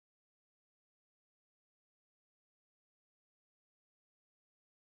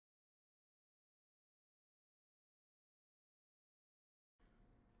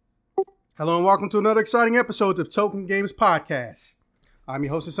Hello and welcome to another exciting episode of Token Games Podcast. I'm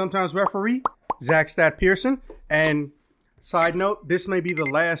your host and sometimes referee, Zach Stat Pearson. And side note, this may be the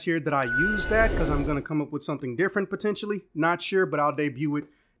last year that I use that because I'm going to come up with something different potentially. Not sure, but I'll debut it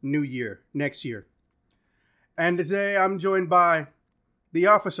next year. And today I'm joined by the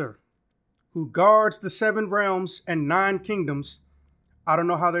officer who guards the 7 realms and 9 kingdoms. I don't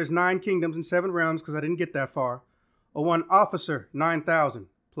know how there's 9 kingdoms and 7 realms because I didn't get that far. One officer, 9,000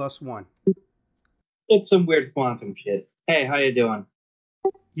 plus 1. It's some weird quantum shit. Hey, how you doing?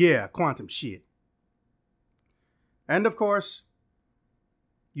 Yeah, quantum shit. And of course,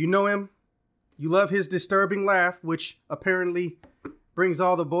 you know him. You love his disturbing laugh, which apparently brings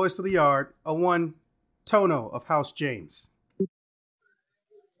all the boys to the yard. One Tono of House James.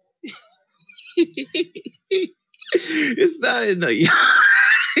 It's not in the you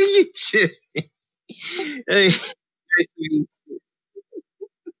shit. Hey,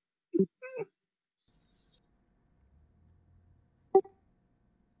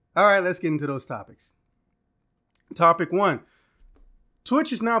 all right, let's get into those topics. Topic 1.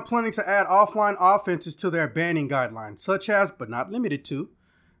 Twitch is now planning to add offline offenses to their banning guidelines, such as, but not limited to,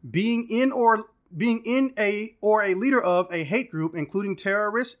 being in a leader of a hate group, including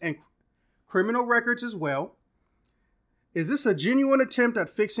terrorists and criminal records as well. Is this a genuine attempt at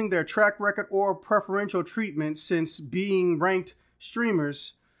fixing their track record or preferential treatment since being ranked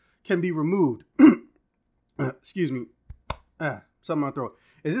streamers can be removed? Excuse me. Something in my throat.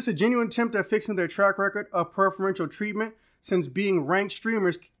 Is this a genuine attempt at fixing their track record of preferential treatment since being ranked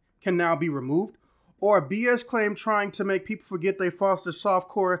streamers can now be removed? Or a BS claim trying to make people forget they foster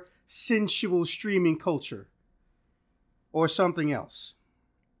softcore sensual streaming culture? Or something else?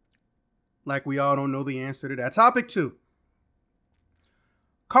 Like we all don't know the answer to that. Topic 2.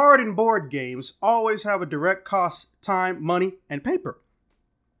 Card and board games always have a direct cost, time, money, and paper.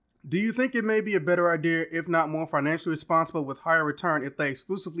 Do you think it may be a better idea, if not more financially responsible with higher return, if they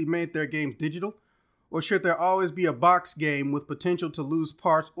exclusively made their games digital? Or should there always be a box game with potential to lose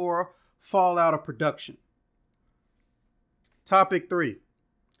parts or fall out of production? Topic 3.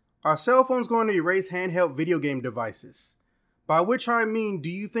 Are cell phones going to erase handheld video game devices? By which I mean,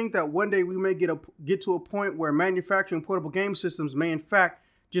 do you think that one day we may get to a point where manufacturing portable game systems may in fact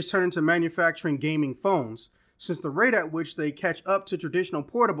just turn into manufacturing gaming phones, since the rate at which they catch up to traditional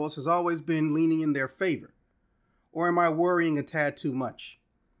portables has always been leaning in their favor? Or am I worrying a tad too much?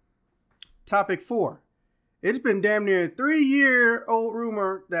 Topic 4. It's been damn near a 3-year-old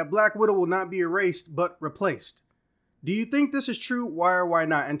rumor that Black Widow will not be erased but replaced. Do you think this is true? Why or why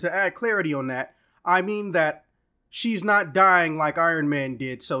not? And to add clarity on that, I mean that she's not dying like Iron Man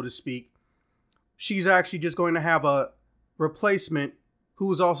did, so to speak. She's actually just going to have a replacement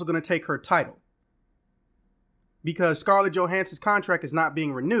who's also going to take her title. Because Scarlett Johansson's contract is not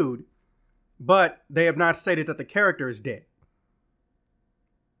being renewed, but they have not stated that the character is dead.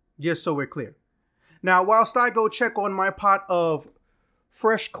 Just so we're clear. Now, whilst I go check on my pot of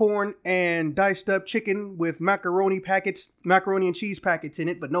fresh corn and diced up chicken with macaroni and cheese packets in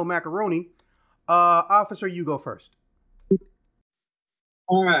it, but no macaroni, officer, you go first.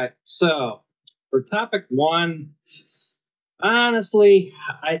 All right, so for topic 1, honestly,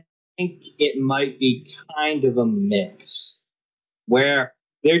 I think it might be kind of a mix where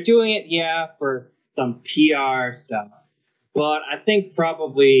they're doing it, for some PR stuff, but I think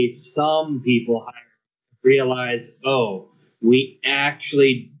probably some people realize, we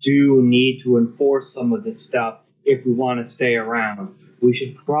actually do need to enforce some of this stuff if we want to stay around. We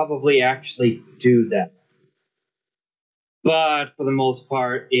should probably actually do that. But for the most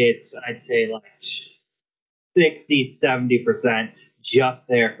part, it's, I'd say, like 60, 70% just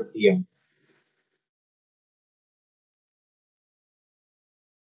there for PR.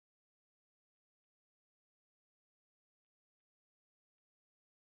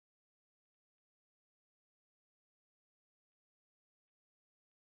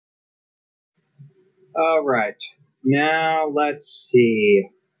 All right. Now let's see.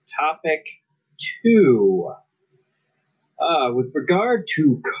 Topic 2. With regard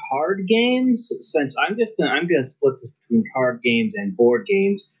to card games, since I'm gonna split this between card games and board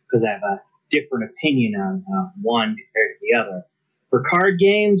games because I have a different opinion on one compared to the other. For card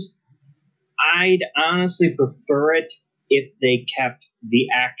games, I'd honestly prefer it if they kept the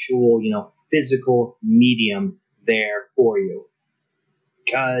actual, physical medium there for you.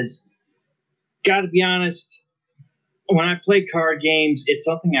 Because, gotta be honest, when I play card games, it's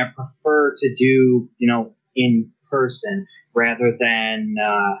something I prefer to do, in person rather than,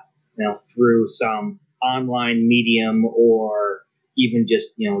 through some online medium or even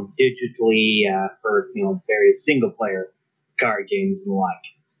just, digitally for, various single player card games and the like.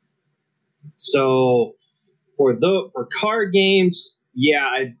 So for card games, yeah,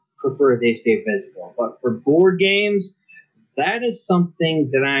 I prefer they stay physical. But for board games, that is something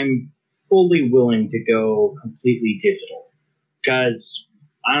that I'm fully willing to go completely digital. Because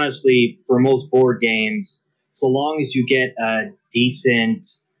honestly, for most board games, so long as you get a decent,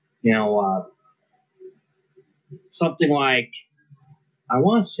 you know, something like, I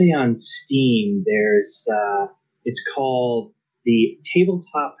want to say on Steam, there's it's called the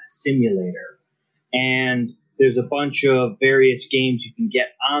Tabletop Simulator, and there's a bunch of various games you can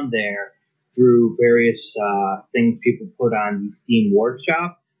get on there through various things people put on the Steam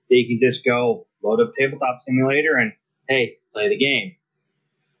Workshop. That you can just go load up Tabletop Simulator and hey, play the game.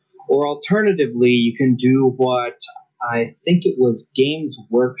 Or alternatively, you can do what I think it was Games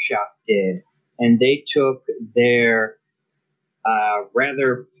Workshop did, and they took their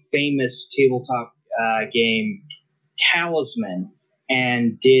rather famous tabletop game Talisman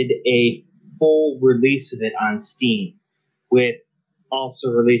and did a full release of it on Steam, with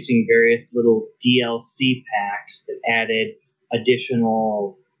also releasing various little DLC packs that added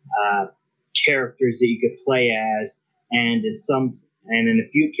additional characters that you could play as, and in a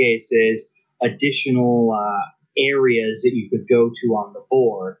few cases, additional areas that you could go to on the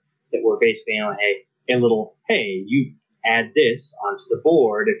board that were basically, hey, you add this onto the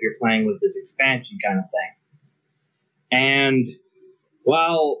board if you're playing with this expansion kind of thing. And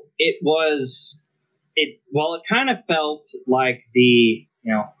while it kind of felt like the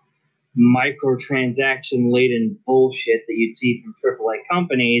microtransaction laden bullshit that you'd see from AAA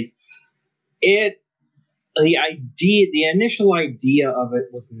companies, the initial idea of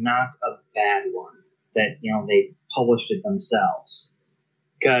it was not a bad one. That they published it themselves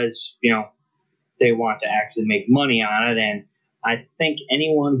because they want to actually make money on it, and I think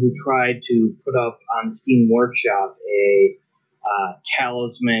anyone who tried to put up on Steam Workshop a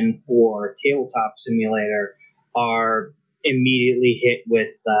talisman for Tabletop Simulator are immediately hit with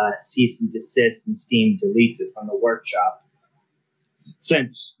cease and desist, and Steam deletes it from the workshop.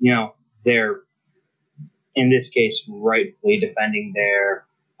 Since, they're, in this case, rightfully defending their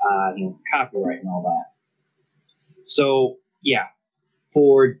copyright and all that. So, yeah,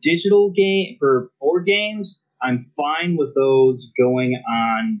 for board games, I'm fine with those going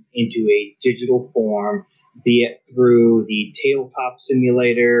on into a digital form, be it through the Tabletop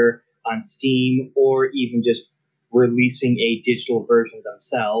Simulator on Steam, or even just releasing a digital version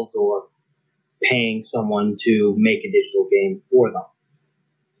themselves, or paying someone to make a digital game for them.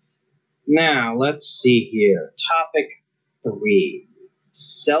 Now, let's see here. Topic 3.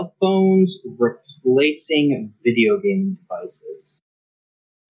 Cell phones replacing video game devices.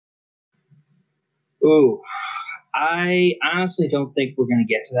 Ooh, I honestly don't think we're going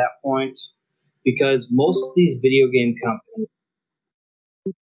to get to that point because most of these video game companies,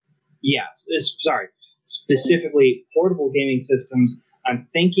 specifically portable gaming systems, I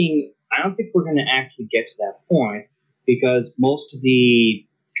don't think we're going to actually get to that point because most of the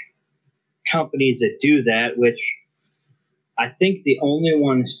companies that do that, which I think the only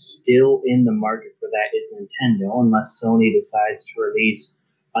one still in the market for that is Nintendo, unless Sony decides to release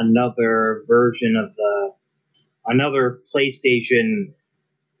another version of another PlayStation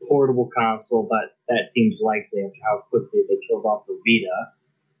portable console, but that seems likely after how quickly they killed off the Vita.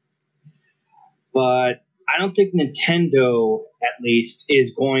 But I don't think Nintendo, at least,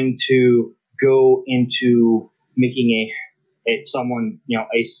 is going to go into making a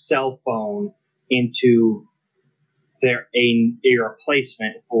cell phone into a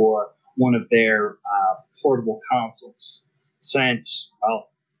replacement for one of their portable consoles, since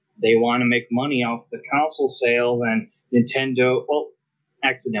they want to make money off the console sales, and Nintendo. Well,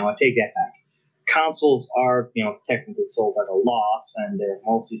 actually, no, I take that back. Consoles are technically sold at a loss, and they're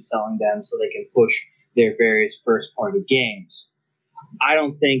mostly selling them so they can push their various first-party games. I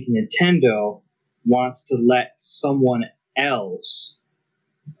don't think Nintendo wants to let someone else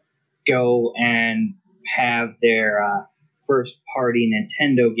go and have their first-party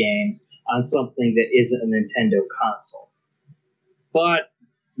Nintendo games on something that isn't a Nintendo console. But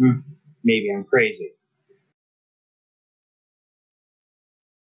maybe I'm crazy.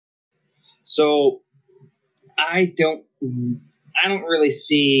 So I don't really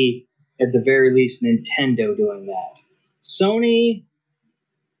see, at the very least, Nintendo doing that. Sony,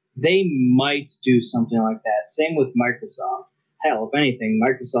 they might do something like that. Same with Microsoft. Hell, if anything,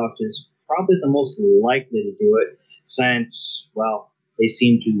 Microsoft is probably the most likely to do it, since, well, they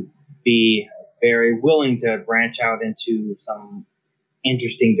seem to be very willing to branch out into some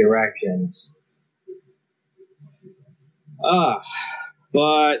interesting directions.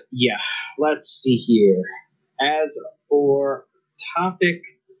 But yeah, let's see here. As for topic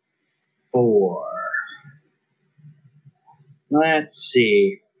 4. Let's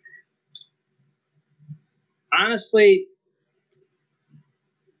see. Honestly,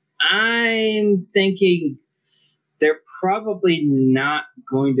 I'm thinking they're probably not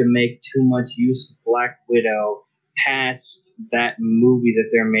going to make too much use of Black Widow past that movie that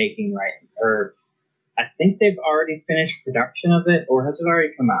they're making or I think they've already finished production of it, or has it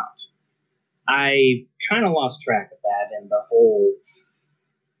already come out? I kind of lost track of that and the whole,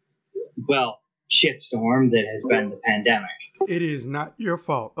 shitstorm that has been the pandemic. It is not your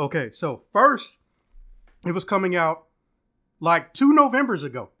fault. Okay, so first, it was coming out like 2 Novembers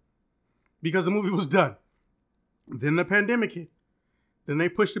ago because the movie was done. Then the pandemic hit. Then they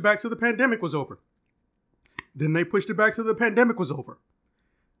pushed it back till the pandemic was over. Then they pushed it back till the pandemic was over.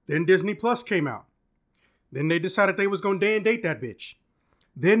 Then Disney Plus came out. Then they decided they was going to day and date that bitch.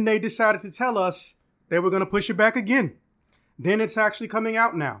 Then they decided to tell us they were going to push it back again. Then it's actually coming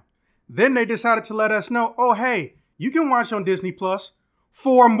out now. Then they decided to let us know, oh, hey, you can watch on Disney Plus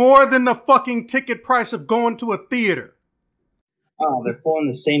for more than the fucking ticket price of going to a theater. Oh, they're pulling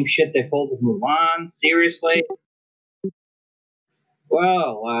the same shit they pulled with Mulan? Seriously?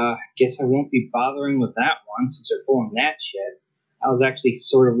 Well, guess I won't be bothering with that one since they're pulling that shit. I was actually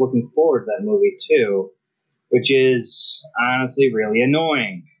sort of looking forward to that movie too, which is honestly really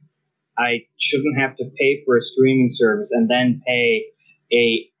annoying. I shouldn't have to pay for a streaming service and then pay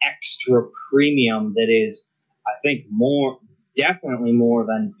a extra premium that is, I think, definitely more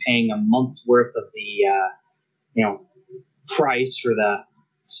than paying a month's worth of the, price for the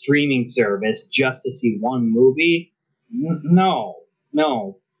streaming service just to see one movie. No,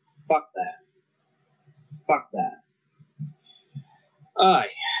 fuck that.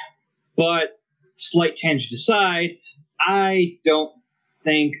 But slight tangent aside, I don't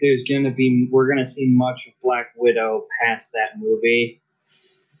think we're gonna see much of Black Widow past that movie,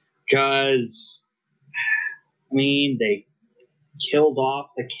 because they killed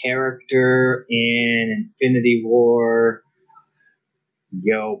off the character in Infinity War.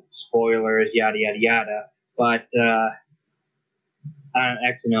 Spoilers, yada yada yada. But I don't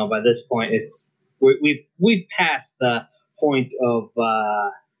actually know. By this point, we've passed the point of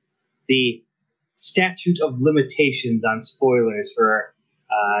the statute of limitations on spoilers for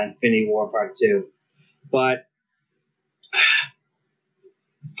Infinity War Part 2. But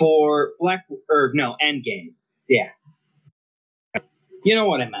for Endgame. Yeah. You know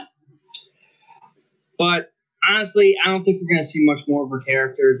what I meant. But honestly, I don't think we're going to see much more of her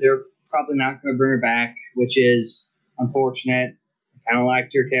character. They're probably not going to bring her back, which is unfortunate. I kind of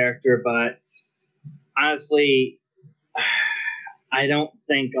liked her character, but honestly, I don't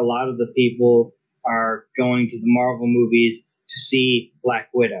think a lot of the people are going to the Marvel movies to see Black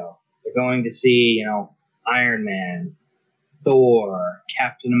Widow. They're going to see, Iron Man, Thor,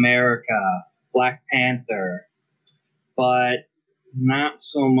 Captain America, Black Panther, but not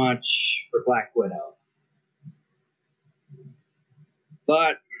so much for Black Widow.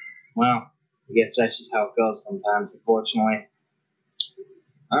 But, well, I guess that's just how it goes sometimes, unfortunately.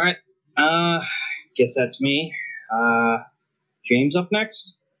 All right, guess that's me. James up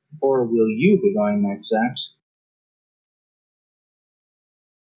next? Or will you be going next, Zach?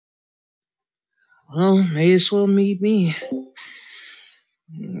 Well, may as well meet me.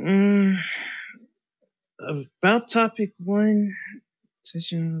 About topic 1,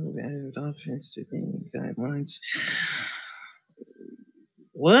 decision added offense to being guidelines.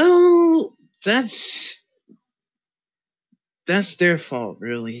 Well, that's their fault,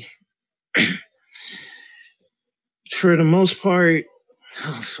 really. For the most part,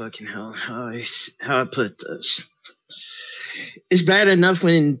 oh fucking hell, how I put this. It's bad enough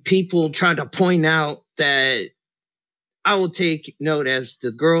when people try to point out that I will take note as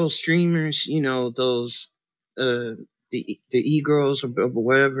the girl streamers, those the e-girls or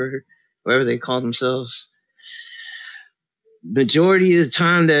whatever they call themselves. Majority of the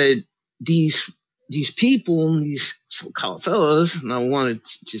time that these people, these so-called fellas, and I want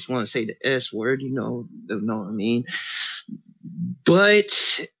to say the S word, know what I mean. But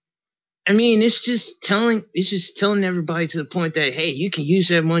it's just telling everybody to the point that, hey, you can use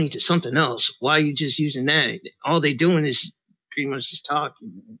that money to something else. Why are you just using that? All they doing is pretty much just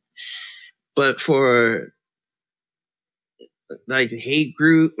talking. But for like the hate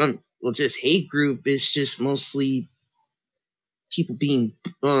group, just hate group is just mostly people being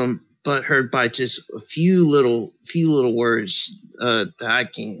butthurt by just a few little words that I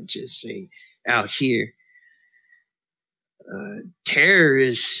can't just say out here.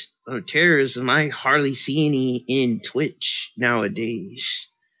 Terrorism, I hardly see any in Twitch nowadays.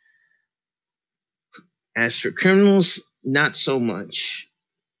 As for criminals, not so much.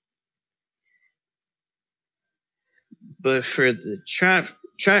 But for the track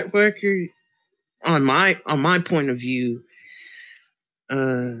record, on my point of view,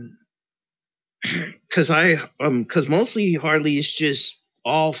 because mostly hardly it's just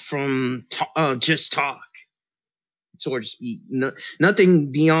all from just talk, so to speak.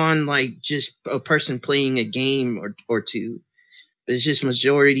 Nothing beyond like just a person playing a game or two. But it's just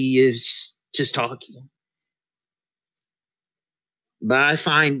majority is just talking. But I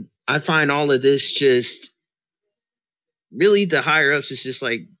find all of this just really the higher ups is just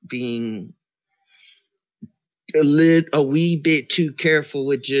like being a wee bit too careful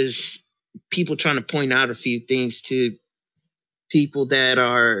with just people trying to point out a few things to people that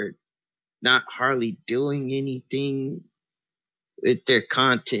are not hardly doing anything with their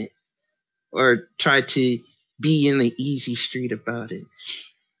content or try to be in the easy street about it.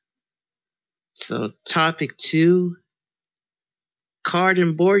 So topic 2, card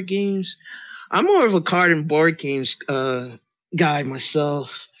and board games. I'm more of a card and board games guy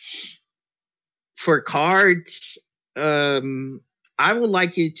myself. For cards, I would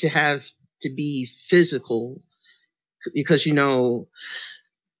like it to have to be physical because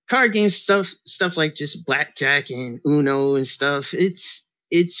card games stuff like just blackjack and Uno and stuff. It's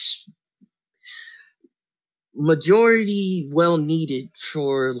majority well needed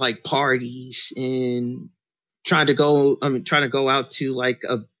for like parties and trying to go out to like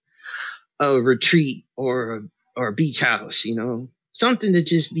a retreat or a beach house, something to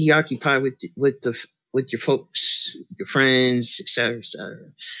just be occupied with your folks, your friends, etc., etc.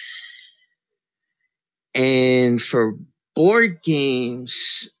 And for board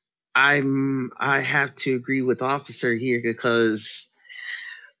games, I have to agree with Officer here because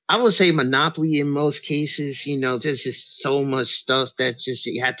I would say Monopoly in most cases, there's just so much stuff that just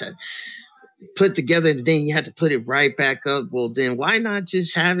you had to put together and then you had to put it right back up. Well, then why not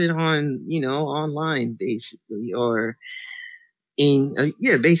just have it on, online basically, or in,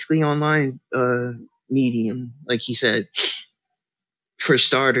 basically online medium, like he said. For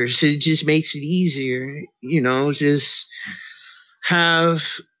starters, it just makes it easier, just have,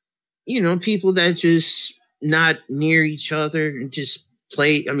 people that just not near each other and just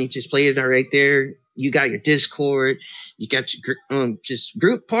play it right there. You got your Discord, you got your just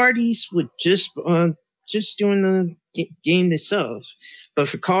group parties with just doing the game itself. But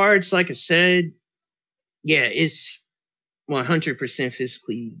for cards, like I said, yeah, it's 100%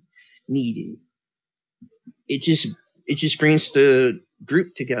 physically needed. It just brings the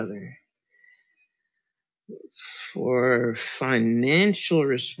group together. For financial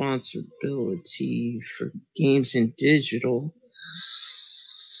responsibility for games and digital,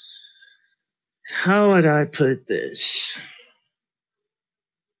 how would I put this?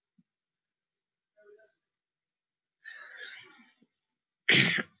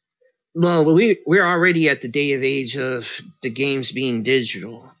 Well, we're already at the day of age of the games being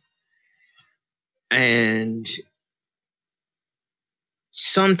digital. And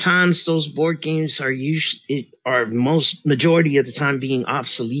sometimes those board games are majority of the time being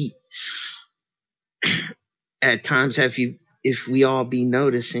obsolete. At times, if we all be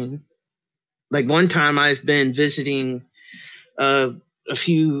noticing, like one time I've been visiting a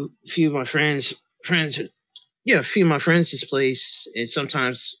few of my friends, a few of my friends' place, and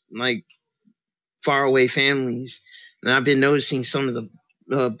sometimes like far away families, and I've been noticing some of the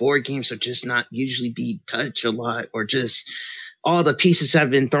board games are just not usually be touched a lot, or just all the pieces have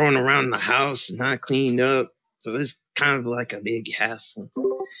been thrown around the house and not cleaned up. So it's kind of like a big hassle.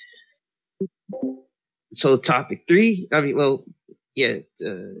 So topic 3,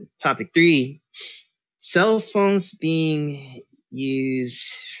 topic 3, cell phones being used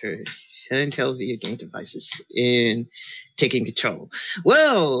for handheld video game devices and taking control.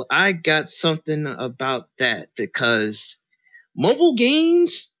 Well, I got something about that because mobile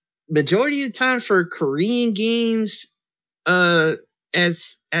games, majority of the time for Korean games,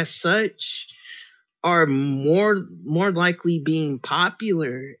 as such, are more likely being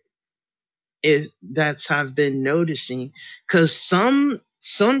popular. That's I've been noticing, because some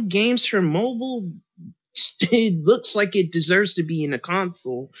games for mobile, it looks like it deserves to be in a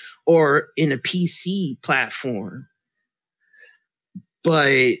console or in a PC platform,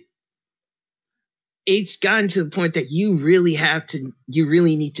 but it's gotten to the point that you really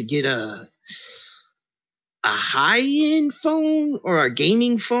need to get a high-end phone or a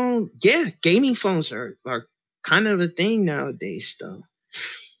gaming phone. Yeah, gaming phones are kind of a thing nowadays, though.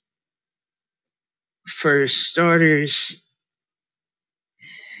 For starters,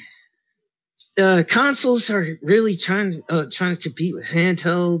 consoles are really trying to compete with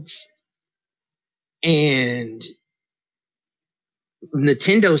handhelds, and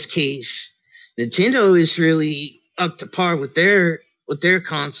Nintendo's case, Nintendo is really up to par with their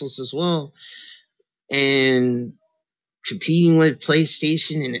consoles as well, and competing with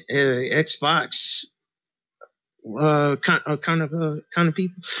PlayStation and Xbox kind of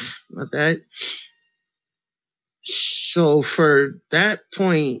people like that. So for that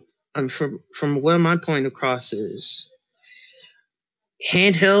point, from where my point across is,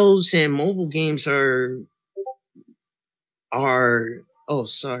 handhelds and mobile games are oh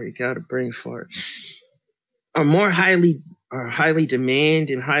sorry, got a brain fart, are more highly demand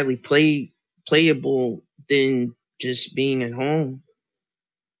and highly playable than just being at home.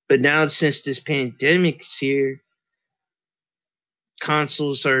 But now since this pandemic's here,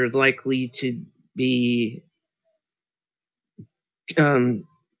 consoles are likely to be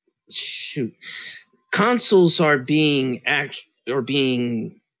shoot. Consoles are being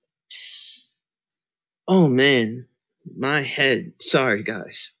oh man, my head, sorry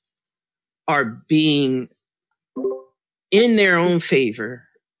guys, are being in their own favor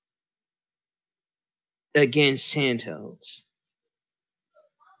against handhelds.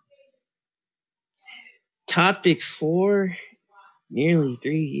 Topic 4, nearly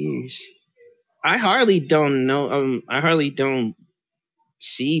 3 years. I hardly don't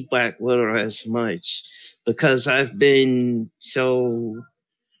see Black Widow as much because I've been so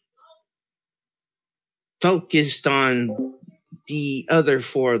focused on the other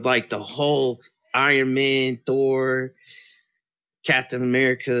four, like the Hulk, Iron Man, Thor, Captain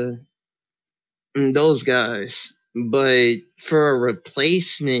America, and those guys. But for a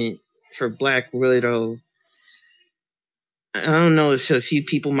replacement for Black Widow, I don't know if a few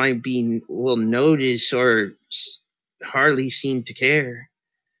people will notice or hardly seem to care.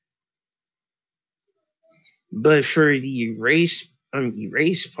 But for the erase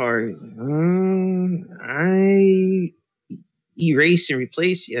part, I erase and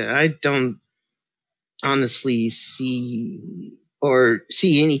replace. Yeah, I don't honestly see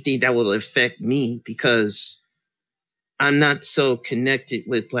anything that will affect me because I'm not so connected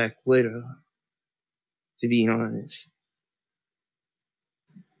with Black Widow, to be honest.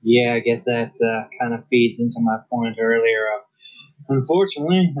 Yeah, I guess that kind of feeds into my point earlier.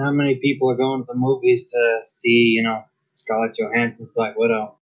 Unfortunately, not many people are going to the movies to see, Scarlett Johansson's Black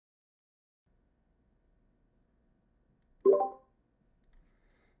Widow.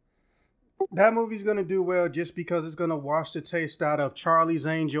 That movie's gonna do well just because it's gonna wash the taste out of Charlie's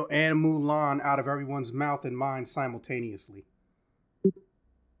Angel and Mulan out of everyone's mouth and mind simultaneously.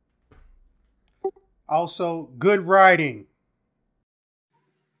 Also, good writing.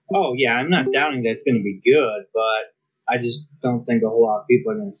 Oh, yeah, I'm not doubting that it's going to be good, but I just don't think a whole lot of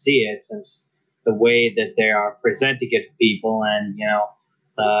people are going to see it since the way that they are presenting it to people and,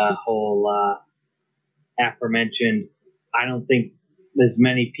 the whole aforementioned, I don't think as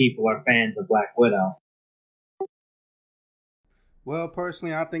many people are fans of Black Widow. Well,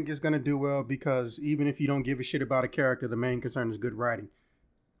 personally, I think it's going to do well because even if you don't give a shit about a character, the main concern is good writing.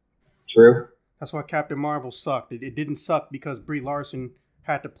 True. That's why Captain Marvel sucked. It didn't suck because Brie Larson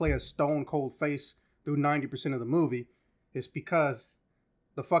had to play a stone cold face through 90% of the movie. It's because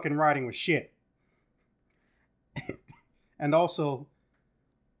the fucking writing was shit. And also,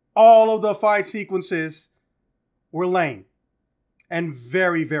 all of the fight sequences were lame and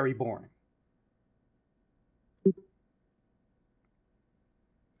very, very boring.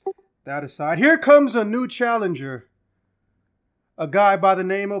 That aside, here comes a new challenger. A guy by the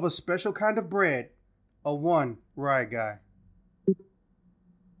name of a special kind of bread. A one right guy.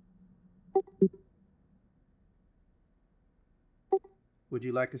 Would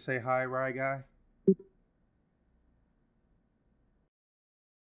you like to say hi, Rye Guy?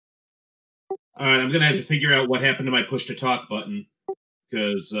 All right, I'm going to have to figure out what happened to my push to talk button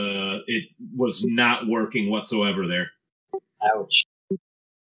because it was not working whatsoever there. Ouch.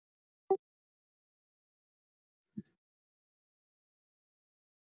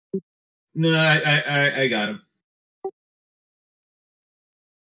 No, I got him.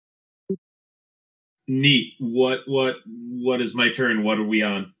 Neat. What is my turn? What are we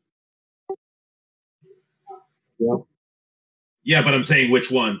on? Yep. Yeah, but I'm saying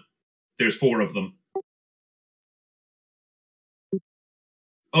which one. There's 4 of them.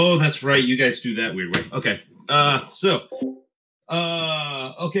 Oh, that's right. You guys do that weird way. Okay.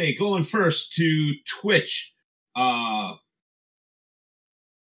 Okay, going first to Twitch. I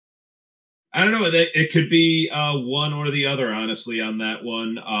don't know. It could be one or the other, honestly, on that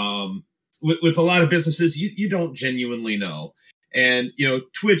one. With a lot of businesses, you don't genuinely know. And,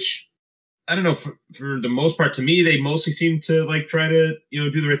 Twitch, I don't know, for the most part, to me, they mostly seem to try to,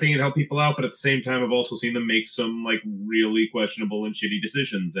 do their thing and help people out. But at the same time, I've also seen them make some really questionable and shitty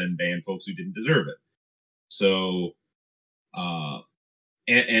decisions and ban folks who didn't deserve it. So,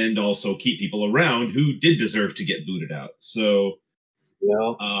 and also keep people around who did deserve to get booted out. So,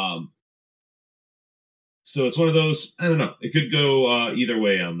 so it's one of those. I don't know. It could go either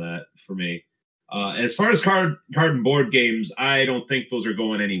way on that for me. As far as card and board games, I don't think those are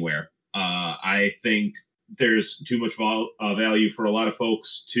going anywhere. I think there's too much value for a lot of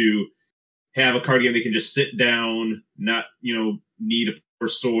folks to have a card game they can just sit down, not need a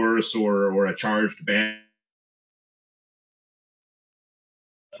source or a charged band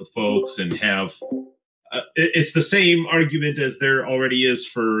for folks, and have it's the same argument as there already is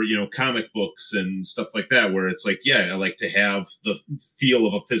for comic books and stuff like that, where it's like, yeah, I like to have the feel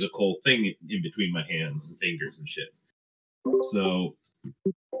of a physical thing in between my hands and fingers and shit. So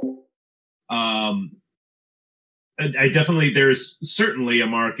I definitely, there's certainly a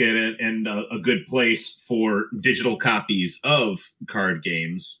market and a good place for digital copies of card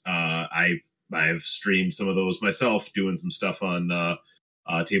games. I've streamed some of those myself, doing some stuff on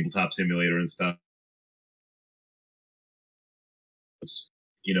Tabletop Simulator and stuff.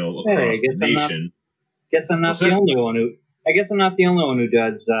 Across the nation. I guess I'm not the only one who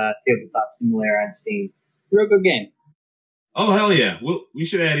does Tabletop Simulator on Steam. Real good game. Oh, hell yeah. We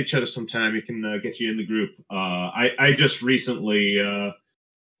should add each other sometime. We can get you in the group. I just recently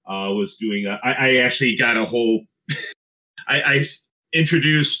was doing I actually got a whole I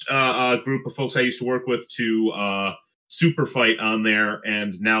introduced a group of folks I used to work with to Super Fight on there,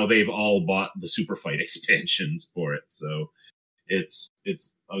 and now they've all bought the Super Fight expansions for it. So it's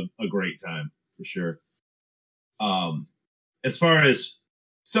a great time for sure. As far as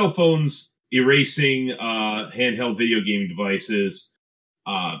cell phones erasing handheld video gaming devices,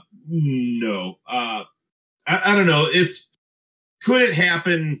 no. I don't know. Could it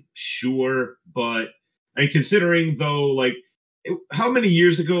happen? Sure, but considering though, like, how many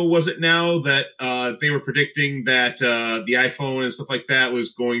years ago was it now that they were predicting that the iPhone and stuff like that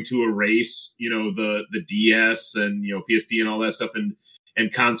was going to erase, the DS and PSP and all that stuff, and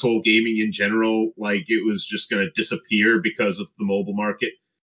console gaming in general, like it was just going to disappear because of the mobile market.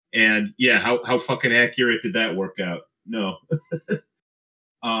 And yeah, how fucking accurate did that work out? No.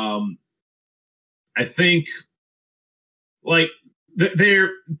 I think like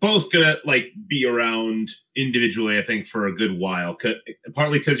they're both gonna like be around individually, I think, for a good while.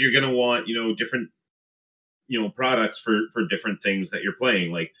 Partly because you're gonna want different products for different things that you're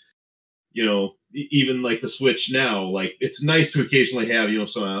playing. Like even like the Switch now, like it's nice to occasionally have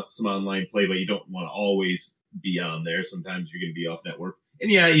some online play, but you don't want to always be on there. Sometimes you're gonna be off network. And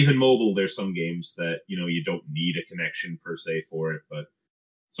yeah, even mobile, there's some games that, you don't need a connection per se for it. But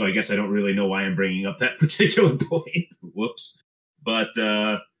so I guess I don't really know why I'm bringing up that particular point. Whoops. But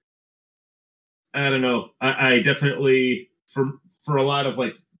I don't know. I definitely, for a lot of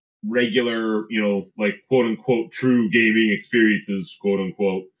like regular, like quote unquote true gaming experiences, quote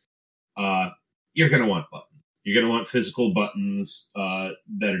unquote, you're going to want buttons. You're going to want physical buttons that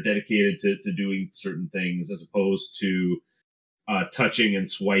are dedicated to doing certain things, as opposed to touching and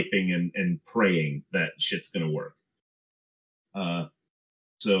swiping and praying that shit's going to work.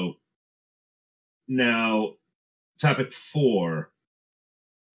 So now, topic 4.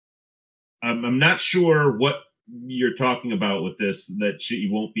 I'm not sure what you're talking about with this, that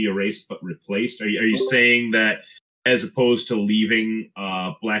you won't be erased but replaced. Are you saying that as opposed to leaving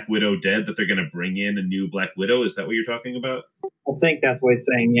Black Widow dead, that they're going to bring in a new Black Widow? Is that what you're talking about? I think that's what he's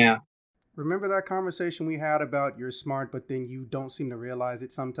saying, yeah. Remember that conversation we had about you're smart, but then you don't seem to realize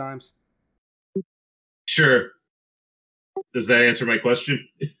it sometimes? Sure. Does that answer my question?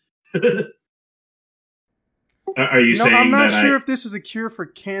 Are you saying I'm not that sure if this is a cure for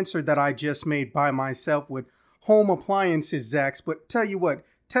cancer that I just made by myself with home appliances, Zax, but tell you what,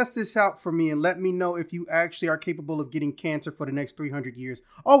 test this out for me and let me know if you actually are capable of getting cancer for the next 300 years.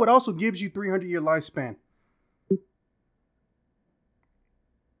 Oh, it also gives you 300-year lifespan.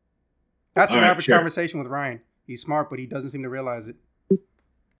 That's an average conversation with Ryan. He's smart, but he doesn't seem to realize it.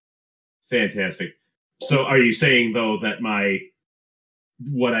 Fantastic. So are you saying, though, that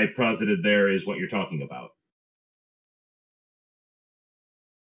what I posited there is what you're talking about?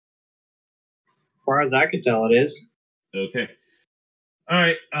 As far as I could tell, it is. Okay. All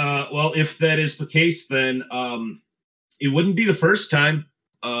right. Well, if that is the case, then it wouldn't be the first time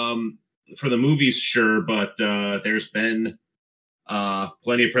for the movies, sure, but there's been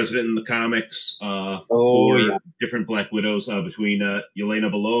plenty of precedent in the comics for different Black Widows between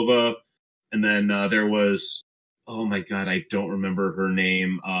Yelena Belova, and then there was, oh my god, I don't remember her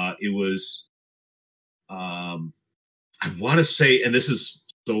name. It was, I want to say, and this is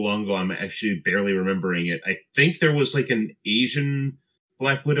so long ago, I'm actually barely remembering it. I think there was like an Asian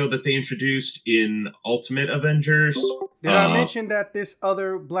Black Widow that they introduced in Ultimate Avengers. Did I mention that this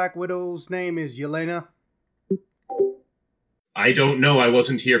other Black Widow's name is Yelena? I don't know. I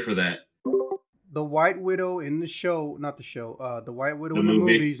wasn't here for that. The White Widow in the show, not the show, the White Widow The in the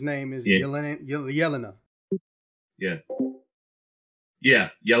movie. movie's name is Yeah. Yelena. Yeah. Yeah,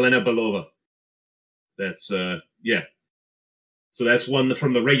 Yelena Belova. That's, yeah. So that's one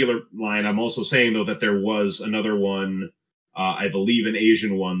from the regular line. I'm also saying, though, that there was another one, I believe an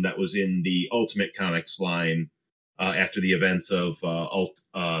Asian one, that was in the Ultimate Comics line after the events of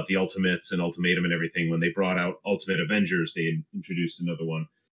the Ultimates and Ultimatum and everything. When they brought out Ultimate Avengers, they introduced another one.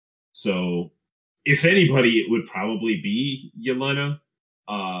 So if anybody, it would probably be Yelena,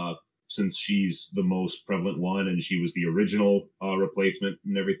 since she's the most prevalent one and she was the original replacement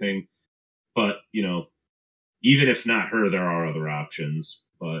and everything. But, you know, even if not her, there are other options.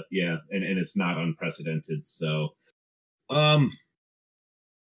 But yeah, and it's not unprecedented. So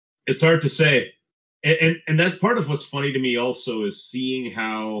it's hard to say. And that's part of what's funny to me also, is seeing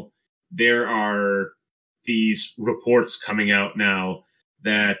how there are these reports coming out now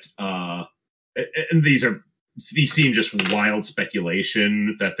that and these seem just wild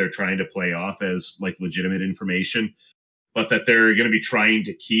speculation that they're trying to play off as like legitimate information, but that they're going to be trying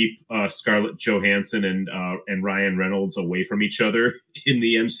to keep Scarlett Johansson and Ryan Reynolds away from each other in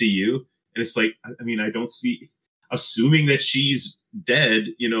the MCU. And it's like, I mean, I don't see, assuming that she's dead,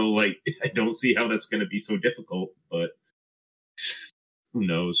 you know, like, I don't see how that's going to be so difficult, but who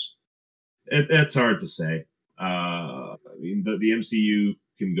knows? That's hard to say. I mean, the MCU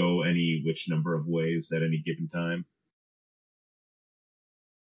can go any which number of ways at any given time.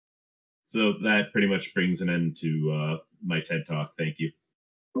 So that pretty much brings an end to my TED Talk. Thank you.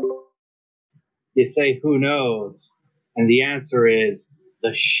 You say, who knows? And the answer is,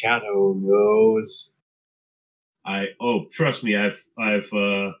 the shadow knows. Trust me, I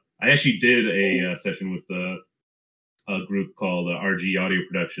actually did a session with a group called RG Audio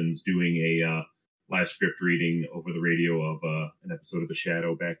Productions, doing a live script reading over the radio of an episode of The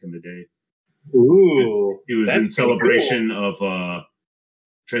Shadow back in the day. Ooh. It was in celebration of I'm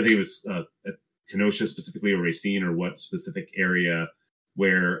trying to think, it was at Kenosha specifically, or Racine, or what specific area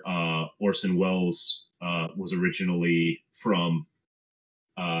where Orson Welles was originally from.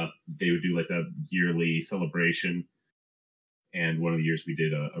 They would do like a yearly celebration, and one of the years we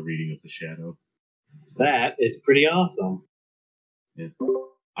did a reading of The Shadow. That is pretty awesome. Yeah.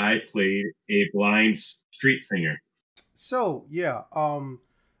 I played a blind street singer. So yeah,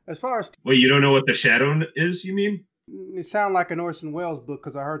 as far as Wait, you don't know what The Shadow is, you mean? it sounds like an Orson Welles book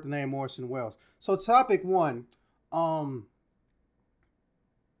because I heard the name Orson Welles. So topic one, I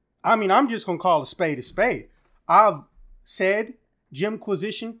mean, I'm just gonna call a spade a spade. I've said,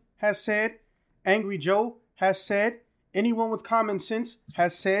 Jimquisition has said, Angry Joe has said, anyone with common sense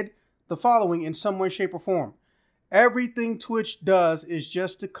has said the following in some way, shape, or form. Everything Twitch does is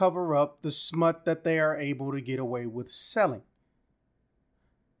just to cover up the smut that they are able to get away with selling.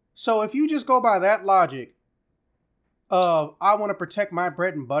 So if you just go by that logic of, I want to protect my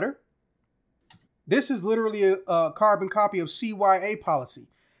bread and butter, this is literally a carbon copy of CYA policy.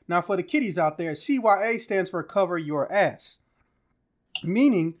 Now, for the kiddies out there, CYA stands for cover your ass.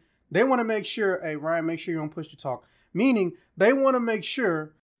 Meaning, they want to make sure, hey, Ryan, make sure you don't push the talk. Meaning, they want to make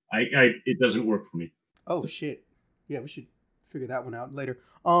sure. It doesn't work for me. Oh, shit. Yeah, we should figure that one out later.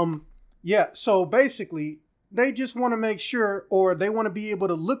 Yeah, so basically, they just want to make sure, or they want to be able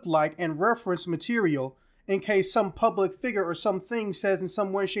to look like and reference material in case some public figure or something says in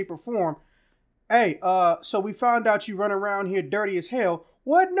some way, shape, or form, hey, so we found out you run around here dirty as hell.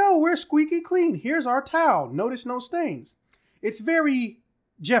 What? No, we're squeaky clean. Here's our towel. Notice no stains. It's very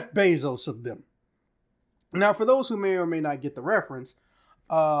Jeff Bezos of them. Now, for those who may or may not get the reference,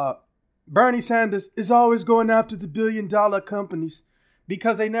 Bernie Sanders is always going after the billion-dollar companies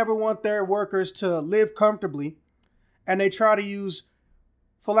because they never want their workers to live comfortably. And they try to use,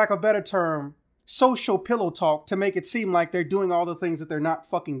 for lack of a better term, social pillow talk to make it seem like they're doing all the things that they're not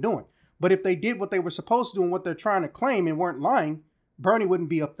fucking doing. But if they did what they were supposed to do and what they're trying to claim and weren't lying, Bernie wouldn't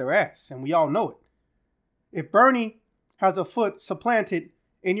be up their ass. And we all know it. If Bernie has a foot supplanted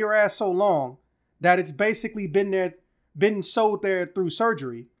in your ass so long that it's basically been sewed there through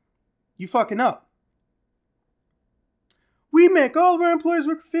surgery, you fucking up. We make all of our employees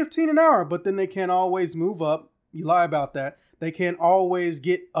work $15 an hour, but then they can't always move up. You lie about that. They can't always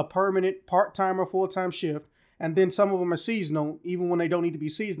get a permanent part-time or full-time shift. And then some of them are seasonal, even when they don't need to be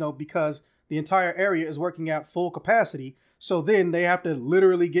seasonal, because the entire area is working at full capacity. So then they have to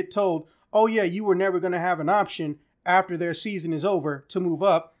literally get told, oh yeah, you were never going to have an option after their season is over to move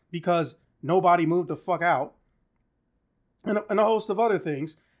up because nobody moved the fuck out. and a host of other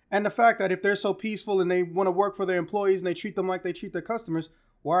things. And the fact that if they're so peaceful and they want to work for their employees and they treat them like they treat their customers,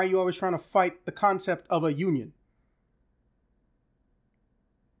 why are you always trying to fight the concept of a union?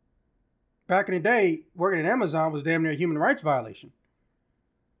 Back in the day, working at Amazon was damn near a human rights violation.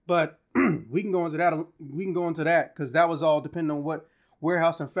 But we can go into that. We can go into that because that was all depending on what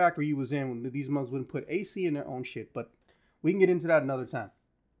warehouse and factory you was in. When these mugs wouldn't put AC in their own shit. But we can get into that another time.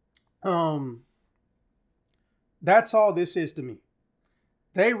 That's all this is to me.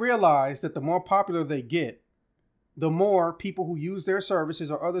 They realize that the more popular they get, the more people who use their services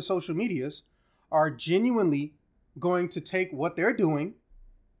or other social medias are genuinely going to take what they're doing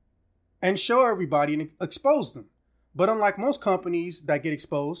and show everybody and expose them. But unlike most companies that get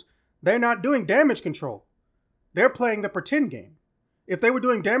exposed, they're not doing damage control. They're playing the pretend game. If they were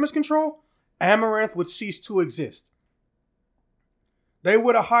doing damage control, Amaranth would cease to exist. They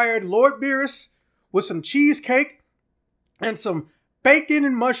would have hired Lord Beerus with some cheesecake and some bacon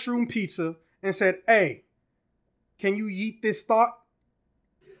and mushroom pizza and said, hey, can you eat this thought?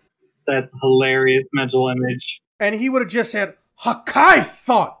 That's hilarious mental image. And he would have just said, Hakai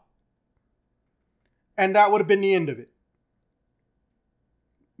thought. And that would have been the end of it.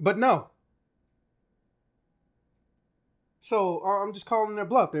 But no. So I'm just calling their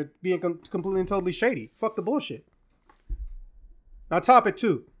bluff. They're being completely and totally shady. Fuck the bullshit. Now, topic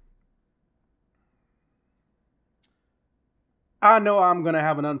 2. I know I'm going to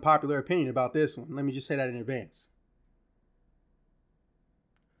have an unpopular opinion about this one. Let me just say that in advance.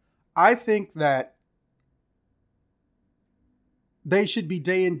 I think that they should be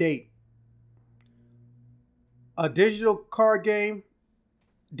day and date. A digital card game,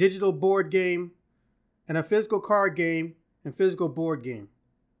 digital board game, and a physical card game and physical board game.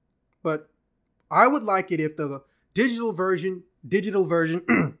 But I would like it if the digital version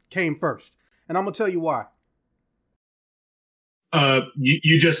came first. And I'm going to tell you why.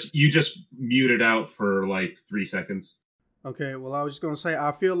 You just muted out for like 3 seconds. Okay, well, I was just going to say,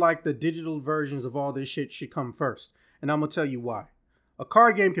 I feel like the digital versions of all this shit should come first. And I'm going to tell you why. A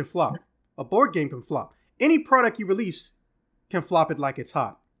card game can flop. A board game can flop. Any product you release can flop it like it's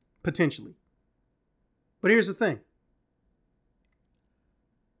hot, potentially. But here's the thing.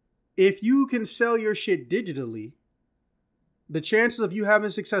 If you can sell your shit digitally, the chances of you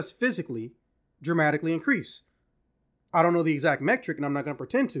having success physically dramatically increase. I don't know the exact metric, and I'm not going to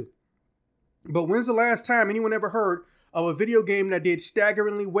pretend to. But when's the last time anyone ever heard of a video game that did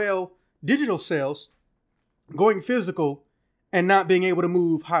staggeringly well digital sales, going physical, and not being able to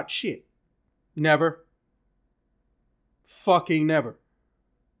move hot shit? Never. Fucking never.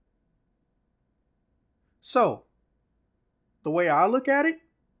 So, the way I look at it,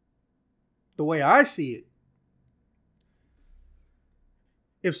 the way I see it,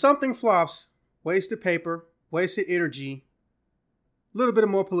 if something flops, wasted paper, wasted energy, a little bit of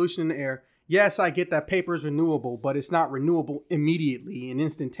more pollution in the air. Yes, I get that paper is renewable, but it's not renewable immediately and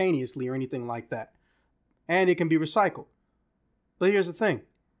instantaneously or anything like that. And it can be recycled. But here's the thing.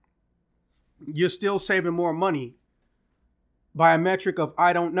 You're still saving more money by a metric of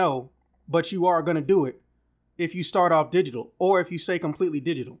I don't know, but you are going to do it if you start off digital or if you stay completely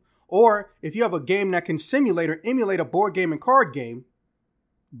digital. Or if you have a game that can simulate or emulate a board game and card game,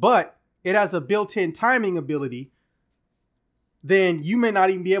 but it has a built-in timing ability, then you may not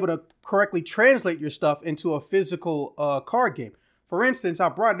even be able to correctly translate your stuff into a physical card game. For instance, I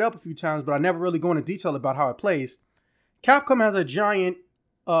brought it up a few times, but I never really go into detail about how it plays. Capcom has a giant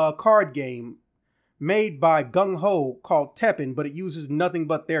card game made by Gung Ho called Teppen, but it uses nothing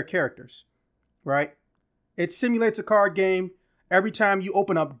but their characters, right? It simulates a card game. Every time you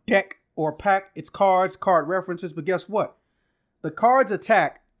open up deck or pack, it's cards, card references, but guess what? The cards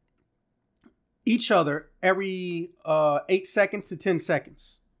attack each other every 8 seconds to 10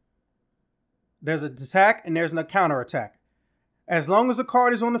 seconds. There's an attack and there's a counter attack. As long as a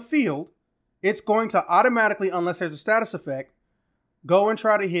card is on the field, it's going to automatically, unless there's a status effect, go and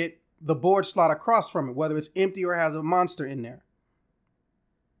try to hit the board slot across from it, whether it's empty or has a monster in there.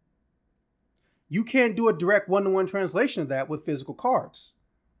 You can't do a direct one-to-one translation of that with physical cards.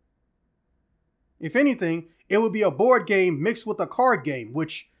 If anything, it would be a board game mixed with a card game,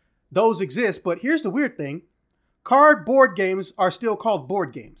 which those exist. But here's the weird thing. Board games are still called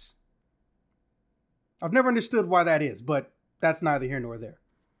board games. I've never understood why that is, but that's neither here nor there.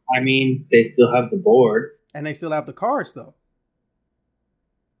 I mean, they still have the board. And they still have the cards, though.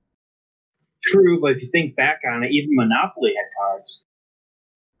 True, but if you think back on it, even Monopoly had cards.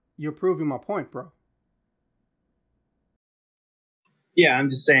 You're proving my point, bro. Yeah, I'm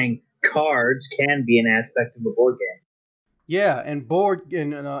just saying cards can be an aspect of a board game. Yeah, and board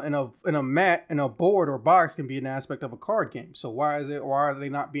in a mat and a board or box can be an aspect of a card game. So why are they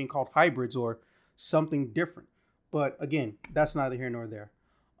not being called hybrids or something different? But again, that's neither here nor there.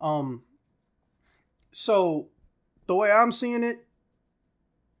 So the way I'm seeing it,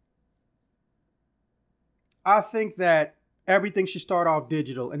 I think that everything should start off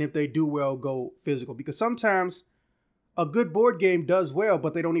digital, and if they do well, go physical. Because sometimes a good board game does well,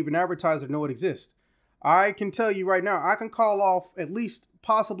 but they don't even advertise or know it exists. I can tell you right now, I can call off at least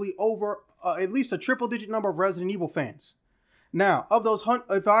possibly over at least a triple-digit number of Resident Evil fans. Now, of those,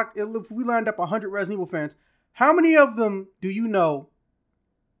 if we lined up 100 Resident Evil fans, how many of them do you know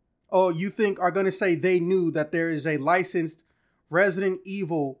or you think are going to say they knew that there is a licensed Resident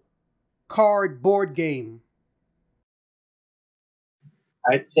Evil card board game?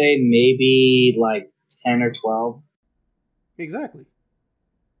 I'd say maybe like 10 or 12. Exactly.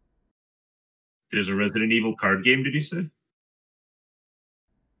 There's a Resident Evil card game, did you say?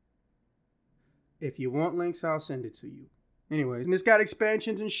 If you want links, I'll send it to you. Anyways, and it's got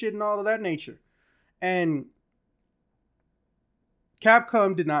expansions and shit and all of that nature. And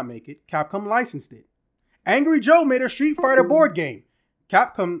Capcom did not make it. Capcom licensed it. Angry Joe made a Street Fighter board game.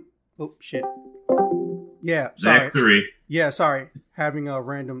 Capcom... Oh, shit. Yeah, sorry. Zach 3. Yeah, sorry. Having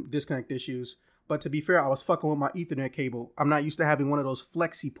random disconnect issues. But to be fair, I was fucking with my Ethernet cable. I'm not used to having one of those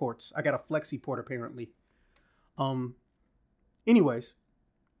flexi ports. I got a flexi port apparently. Anyways,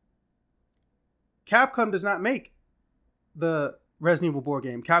 Capcom does not make the Resident Evil board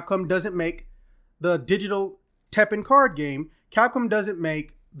game. Capcom doesn't make the digital Tekken card game. Capcom doesn't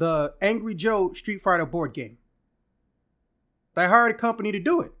make the Angry Joe Street Fighter board game. They hired a company to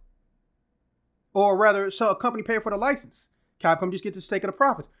do it. Or rather, so a company paid for the license. Capcom just gets a stake of the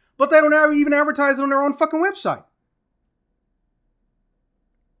profits. But they don't even advertise it on their own fucking website.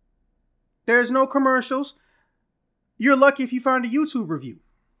 There's no commercials. You're lucky if you find a YouTube review.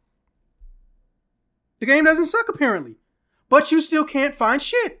 The game doesn't suck, apparently. But you still can't find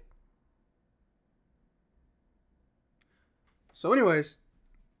shit. So anyways,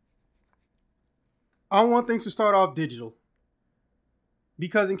 I want things to start off digital.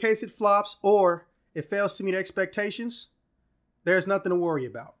 Because in case it flops or it fails to meet expectations, there's nothing to worry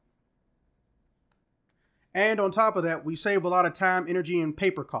about. And on top of that, we save a lot of time, energy, and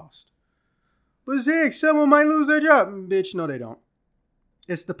paper cost. But Zig, someone might lose their job. Bitch, no they don't.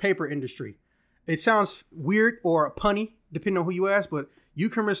 It's the paper industry. It sounds weird or punny, depending on who you ask, but you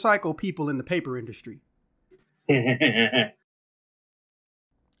can recycle people in the paper industry.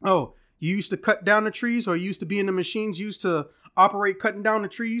 Oh, you used to cut down the trees or you used to be in the machines used to operate cutting down the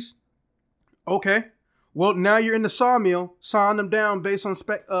trees? Okay. Well, now you're in the sawmill, sawing them down based on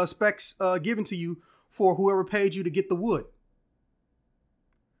specs given to you for whoever paid you to get the wood.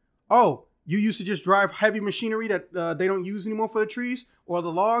 Oh, you used to just drive heavy machinery that they don't use anymore for the trees or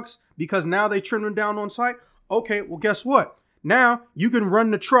the logs because now they trim them down on site? Okay, well, guess what? Now you can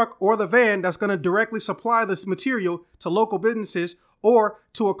run the truck or the van that's going to directly supply this material to local businesses or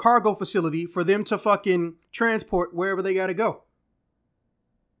to a cargo facility for them to fucking transport wherever they got to go.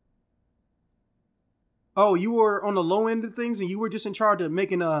 Oh, you were on the low end of things and you were just in charge of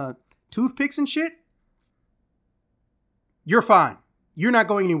making toothpicks and shit? You're fine. You're not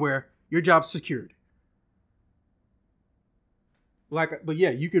going anywhere. Your job's secured. But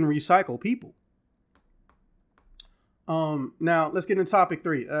yeah, you can recycle people. Now let's get into topic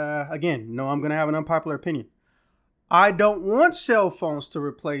 3. Again, no, I'm going to have an unpopular opinion. I don't want cell phones to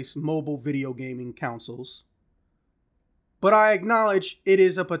replace mobile video gaming consoles, but I acknowledge it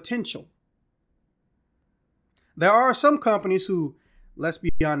is a potential. There are some companies who, let's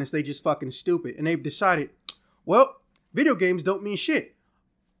be honest, they just fucking stupid. And they've decided, well, video games don't mean shit.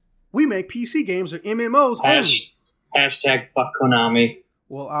 We make PC games or MMOs only. Hashtag fuck Konami.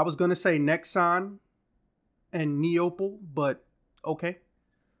 Well, I was going to say Nexon and Neopol, but okay.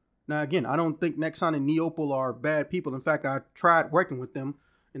 Now, again, I don't think Nexon and Neopol are bad people. In fact, I tried working with them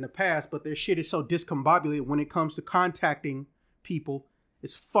in the past, but their shit is so discombobulated when it comes to contacting people.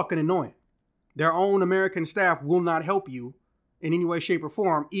 It's fucking annoying. Their own American staff will not help you in any way, shape, or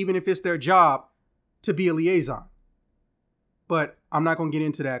form, even if it's their job to be a liaison. But I'm not going to get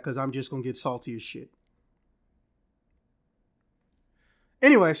into that because I'm just going to get salty as shit.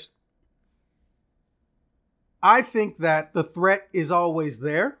 Anyways, I think that the threat is always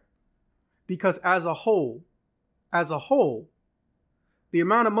there because as a whole, the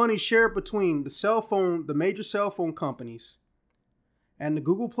amount of money shared between the major cell phone companies and the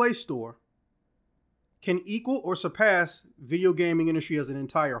Google Play Store can equal or surpass video gaming industry as an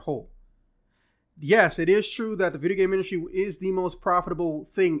entire whole. Yes, it is true that the video game industry is the most profitable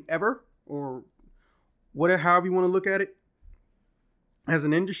thing ever, or whatever, however you want to look at it. as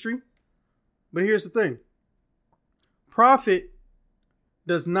an industry. But here's the thing. Profit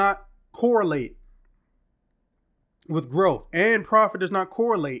does not correlate with growth, and profit does not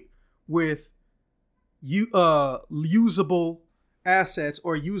correlate with usable assets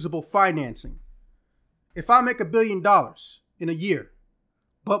or usable financing. If I make $1 billion in a year,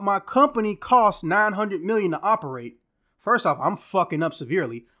 but my company costs $900 million to operate, first off, I'm fucking up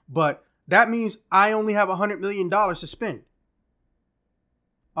severely, but that means I only have $100 million to spend.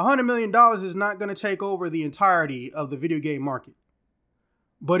 $100 million is not going to take over the entirety of the video game market.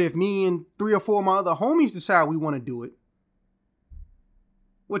 But if me and 3 or 4 of my other homies decide we want to do it,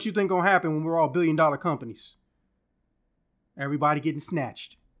 what you think going to happen when we're all $1 billion companies? Everybody getting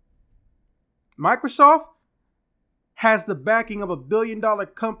snatched. Microsoft has the backing of $1 billion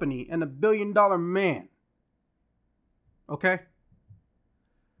company and $1 billion man. Okay?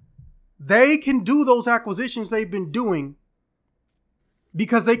 They can do those acquisitions they've been doing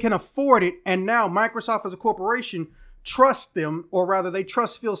because they can afford it. And now Microsoft as a corporation trusts them, or rather they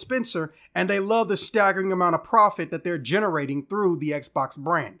trust Phil Spencer, and they love the staggering amount of profit that they're generating through the Xbox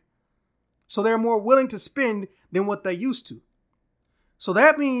brand. So they're more willing to spend than what they used to. So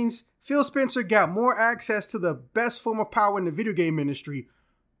that means Phil Spencer got more access to the best form of power in the video game industry,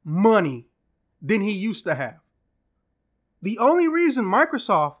 money, than he used to have. The only reason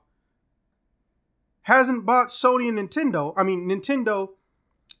Microsoft hasn't bought Nintendo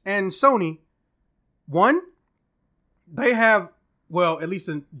and Sony, one, they have, well, at least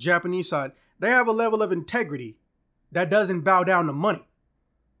the Japanese side, they have a level of integrity that doesn't bow down to money.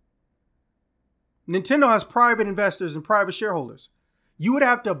 Nintendo has private investors and private shareholders. You would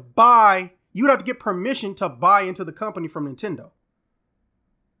have to get permission to buy into the company from Nintendo.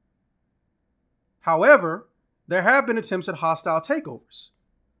 However, there have been attempts at hostile takeovers,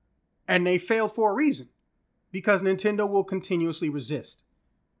 and they failed for a reason, because Nintendo will continuously resist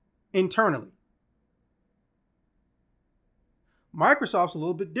internally. Microsoft's a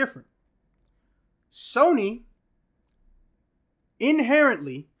little bit different. Sony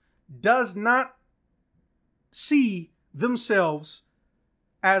inherently does not see themselves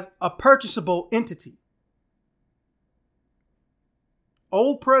as a purchasable entity.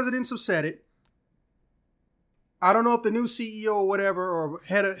 Old presidents have said it. I don't know if the new CEO or whatever, or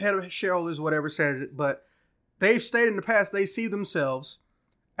head of shareholders, whatever, says it, but they've stated in the past they see themselves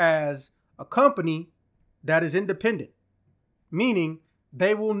as a company that is independent, meaning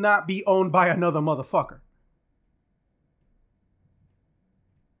they will not be owned by another motherfucker.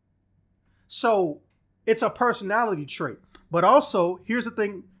 So it's a personality trait. But also, here's the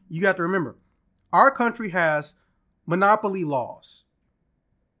thing you got to remember. Our country has monopoly laws.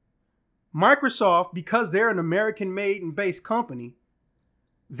 Microsoft, because they're an American-made and based company,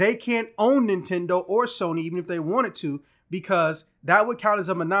 they can't own Nintendo or Sony even if they wanted to, because that would count as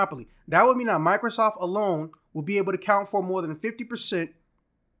a monopoly. That would mean that Microsoft alone will be able to count for more than 50%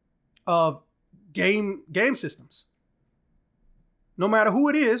 of game systems. No matter who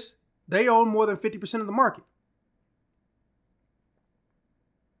it is, they own more than 50% of the market.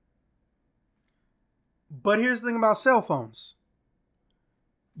 But here's the thing about cell phones.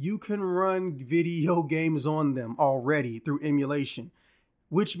 You can run video games on them already through emulation,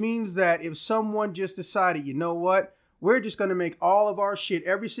 which means that if someone just decided, you know what, we're just going to make all of our shit,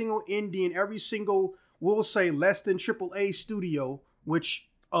 every single indie and every single, we'll say less than AAA studio, which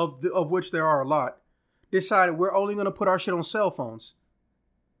of which there are a lot, decided we're only going to put our shit on cell phones.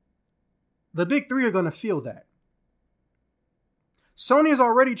 The big three are going to feel that. Sony has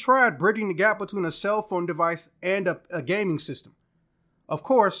already tried bridging the gap between a cell phone device and a gaming system. Of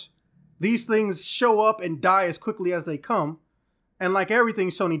course, these things show up and die as quickly as they come. And like everything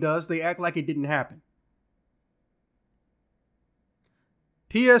Sony does, they act like it didn't happen.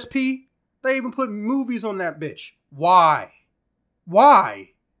 PSP, they even put movies on that bitch. Why?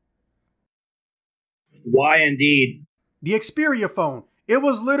 Why? Why indeed? The Xperia phone. It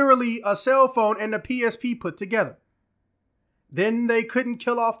was literally a cell phone and a PSP put together. Then they couldn't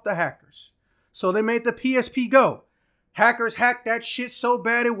kill off the hackers, so they made the PSP Go. Hackers hacked that shit so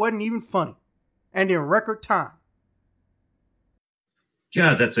bad it wasn't even funny. And in record time.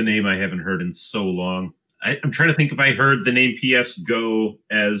 God, that's a name I haven't heard in so long. I'm trying to think if I heard the name PS Go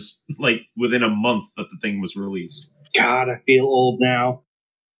as like within a month that the thing was released. God, I feel old now.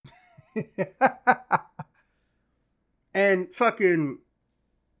 And fucking,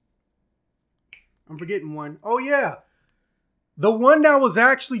 I'm forgetting one. Oh yeah. The one that was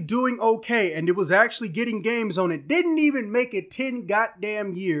actually doing okay and it was actually getting games on it didn't even make it 10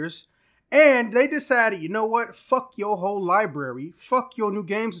 goddamn years. And they decided, you know what? Fuck your whole library. Fuck your new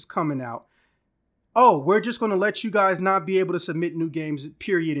games is coming out. oh, we're just going to let you guys not be able to submit new games,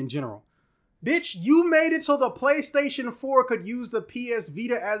 period, in general. Bitch, you made it so the PlayStation 4 could use the PS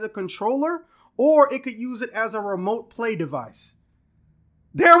Vita as a controller, or it could use it as a remote play device.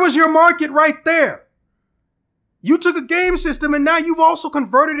 There was your market right there. You took a game system and now you've also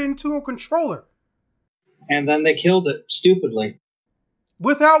converted it into a controller. And then they killed it, stupidly.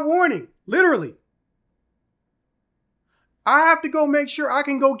 Without warning, literally. I have to go make sure I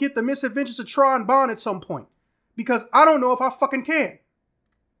can go get the Misadventures of Tron Bond at some point. Because I don't know if I fucking can.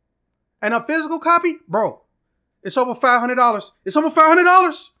 And a physical copy? Bro, it's over $500. It's over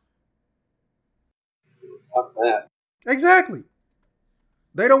 $500. Fuck that. Exactly.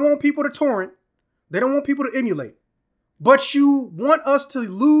 They don't want people to torrent. They don't want people to emulate. But you want us to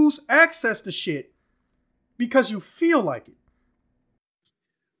lose access to shit because you feel like it.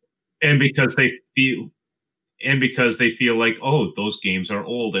 And because they feel like, oh, those games are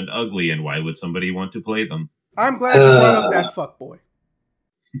old and ugly, and why would somebody want to play them? I'm glad you brought up that fuckboy.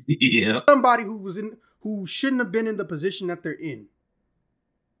 Yeah. Somebody who shouldn't have been in the position that they're in.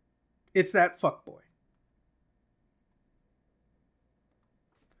 It's that fuckboy.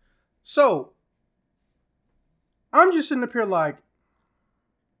 So, I'm just sitting up here like,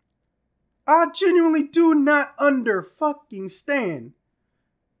 I genuinely do not fucking stand.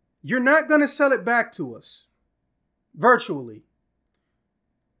 You're not going to sell it back to us virtually.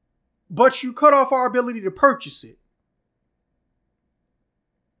 But you cut off our ability to purchase it.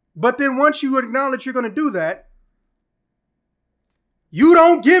 But then once you acknowledge you're going to do that, you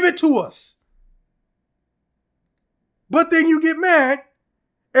don't give it to us. But then you get mad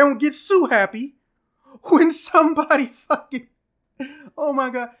and get so happy when somebody fucking, oh my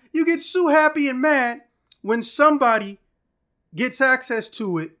God, you get so happy and mad when somebody gets access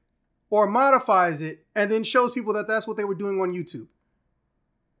to it or modifies it and then shows people that that's what they were doing on YouTube.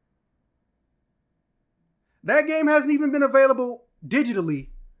 That game hasn't even been available digitally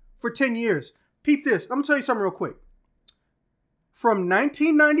for 10 years. Peep this. I'm going to tell you something real quick. From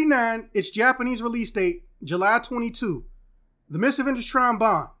 1999, its Japanese release date, July 22, The Misadventures Tron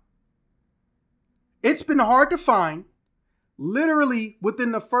Bond. It's been hard to find, literally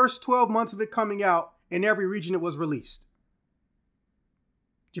within the first 12 months of it coming out in every region it was released.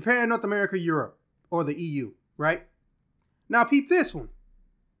 Japan, North America, Europe, or the EU, right? Now peep this one.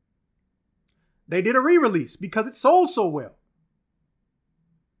 They did a re-release because it sold so well.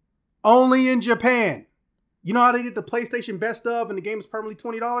 Only in Japan. You know how they did the PlayStation Best Of and the game is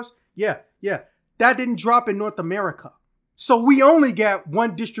permanently $20? Yeah. That didn't drop in North America. So we only got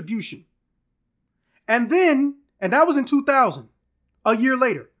one distribution. And that was in 2000, a year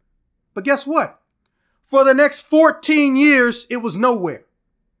later. But guess what? For the next 14 years, it was nowhere.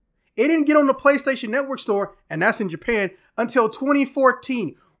 It didn't get on the PlayStation Network store, and that's in Japan, until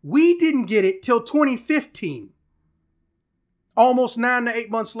 2014. We didn't get it till 2015. Almost 9 to 8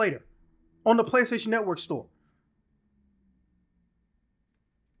 months later on the PlayStation Network store.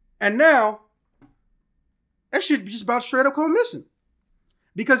 And now, that shit just about straight up come missing.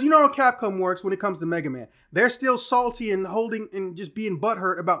 Because you know how Capcom works when it comes to Mega Man. They're still salty and holding and just being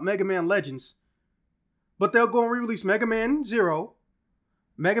butthurt about Mega Man Legends. But they'll go and re-release Mega Man Zero,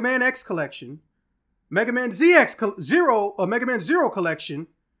 Mega Man X Collection, Mega Man Zero, or Mega Man Zero Collection.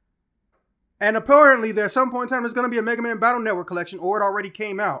 And apparently, there's some point in time there's going to be a Mega Man Battle Network Collection, or it already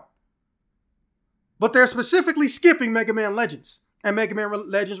came out. But they're specifically skipping Mega Man Legends and Mega Man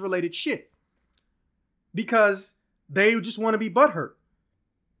Legends related shit. Because they just want to be butthurt.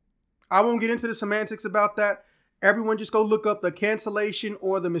 I won't get into the semantics about that. Everyone just go look up the cancellation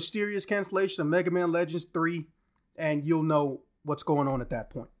or the mysterious cancellation of Mega Man Legends 3, and you'll know what's going on at that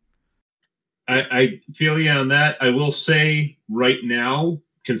point. I feel you on that. I will say right now,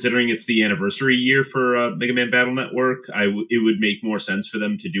 considering it's the anniversary year for Mega Man Battle Network, it would make more sense for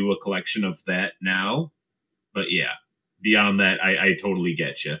them to do a collection of that now. But yeah, beyond that, I totally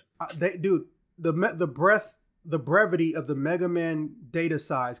get you. Dude, the brevity of the Mega Man data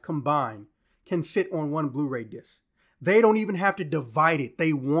size combined can fit on one Blu-ray disc. They don't even have to divide it.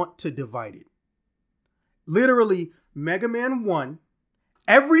 They want to divide it. Literally, Mega Man 1,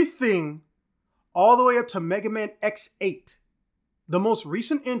 everything all the way up to Mega Man X8, the most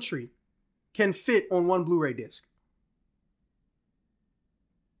recent entry, can fit on one Blu-ray disc.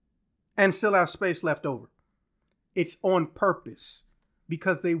 And still have space left over. It's on purpose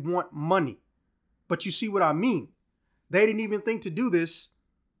because they want money. But you see what I mean? They didn't even think to do this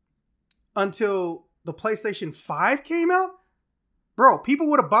until the PlayStation 5 came out. Bro, people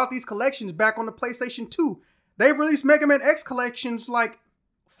would have bought these collections back on the PlayStation 2. They've released Mega Man X collections like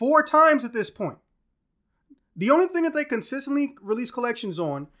 4 times at this point. The only thing that they consistently release collections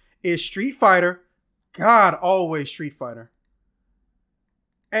on is Street Fighter, God, always Street Fighter.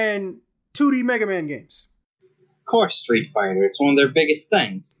 And 2D Mega Man games. Of course, Street Fighter. It's one of their biggest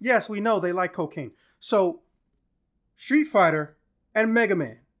things. Yes, we know they like cocaine. So, Street Fighter and Mega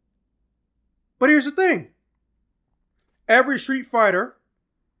Man. But here's the thing. Every Street Fighter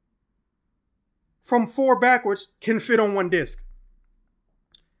from 4 backwards can fit on one disc.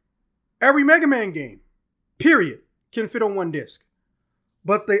 Every Mega Man game, period, can fit on one disc.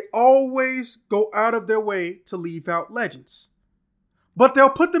 But they always go out of their way to leave out Legends. But they'll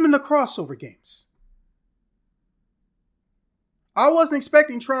put them in the crossover games. I wasn't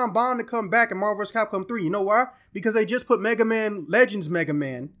expecting Tron Bond to come back in Marvel vs. Capcom 3. You know why? Because they just put Mega Man Legends Mega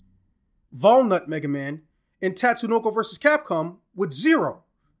Man, Walnut Mega Man, and Tatsunoko vs. Capcom with 0.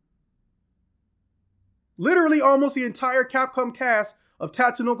 Literally almost the entire Capcom cast of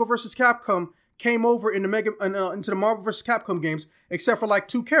Tatsunoko vs. Capcom came over in the into the Marvel vs. Capcom games, except for like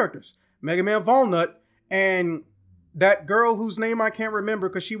 2 characters. Mega Man Walnut and that girl whose name I can't remember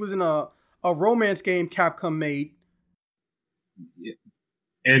because she was in a romance game Capcom made. Yeah.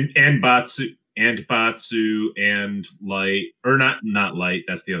 And Batsu and Light, or not Light,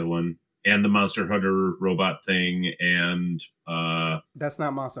 that's the other one. And the Monster Hunter robot thing, and that's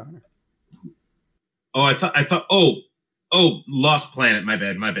not Monster Hunter. Oh, I thought Lost Planet, my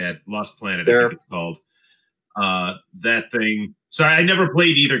bad. Lost Planet, I think it's called. That thing. Sorry, I never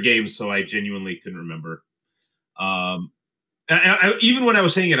played either game, so I genuinely couldn't remember. Even when I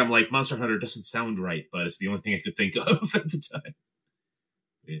was saying it, I'm like, Monster Hunter doesn't sound right, but it's the only thing I could think of at the time.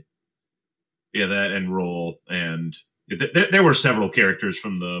 Yeah, that and Roll, and there were several characters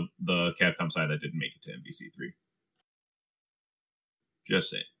from the Capcom side that didn't make it to MVC3. Just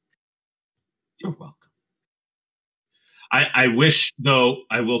saying. You're welcome. I wish, though,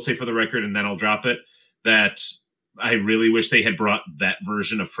 I will say for the record, and then I'll drop it, that I really wish they had brought that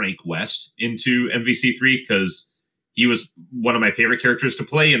version of Frank West into MVC3, because he was one of my favorite characters to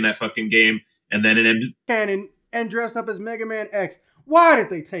play in that fucking game. And then and dressed up as Mega Man X. Why did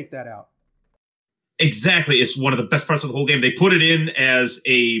they take that out? Exactly. It's one of the best parts of the whole game. They put it in as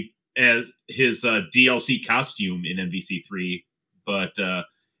his DLC costume in MVC3, but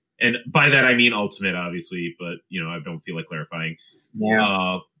and by that I mean Ultimate, obviously, but I don't feel like clarifying.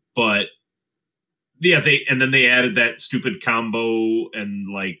 Yeah. But yeah, they added that stupid combo and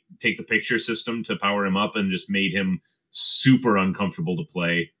like take the picture system to power him up, and just made him super uncomfortable to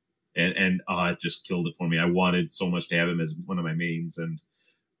play. And it just killed it for me. I wanted so much to have him as one of my mains, and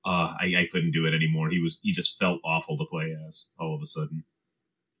I couldn't do it anymore. He just felt awful to play as all of a sudden.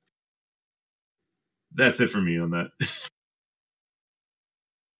 That's it for me on that.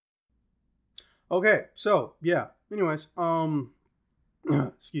 Okay, so yeah. Anyways,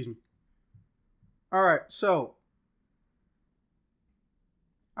 excuse me. All right, so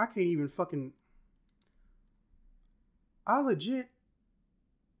I can't even fucking. I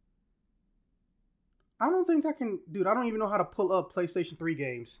don't think I can, dude. I don't even know how to pull up PlayStation 3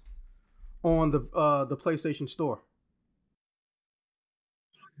 games on the PlayStation Store.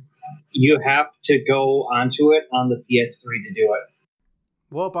 You have to go onto it on the PS3 to do it.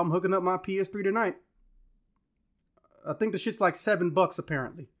 Well, I'm hooking up my PS3 tonight. I think the shit's like $7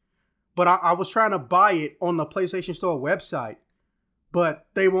 apparently. But I was trying to buy it on the PlayStation Store website, but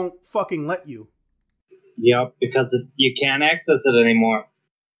they won't fucking let you. Yep, because you can't access it anymore.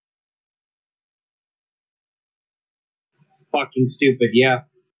 Fucking stupid, yeah.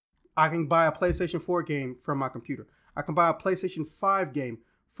 I can buy a PlayStation 4 game from my computer. I can buy a PlayStation 5 game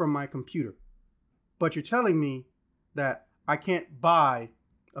from my computer. But you're telling me that I can't buy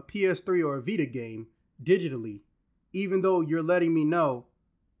a PS3 or a Vita game digitally, even though you're letting me know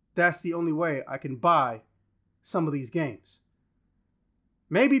that's the only way I can buy some of these games.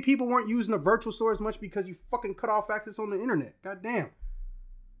 Maybe people weren't using the virtual store as much because you fucking cut off access on the internet. God damn.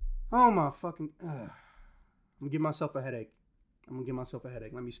 Oh my fucking... I'm gonna give myself a headache.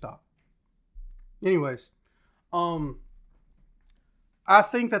 Let me stop. Anyways, I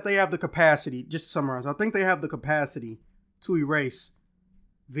think that they have the capacity, just to summarize, I think they have the capacity to erase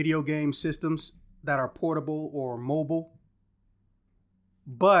video game systems that are portable or mobile.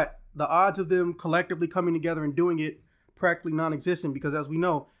 But the odds of them collectively coming together and doing it practically non-existent, because as we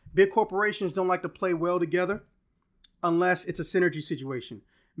know, big corporations don't like to play well together unless it's a synergy situation,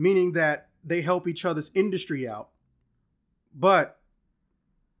 meaning that they help each other's industry out, but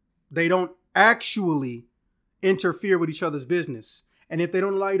they don't actually interfere with each other's business. And if they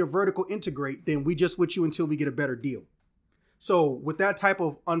don't allow you to vertical integrate, then we just with you until we get a better deal. So with that type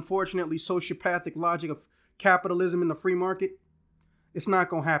of, unfortunately, sociopathic logic of capitalism in the free market, it's not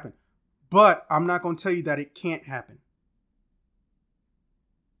going to happen. But I'm not going to tell you that it can't happen.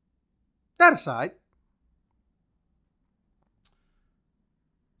 That aside,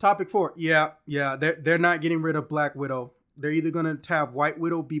 Topic 4. Yeah. They're not getting rid of Black Widow. They're either going to have White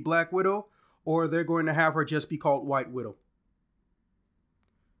Widow be Black Widow, or they're going to have her just be called White Widow.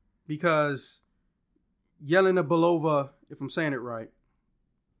 Because Yelena Belova, if I'm saying it right,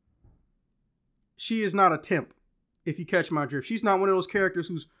 she is not a temp, if you catch my drift. She's not one of those characters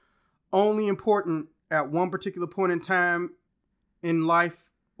who's only important at one particular point in time in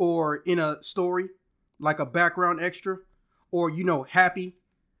life or in a story, like a background extra, or, Happy,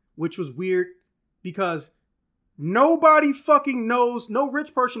 which was weird because nobody fucking knows, no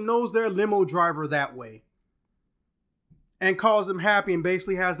rich person knows their limo driver that way and calls them Happy and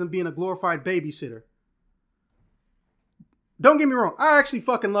basically has them being a glorified babysitter. Don't get me wrong. I actually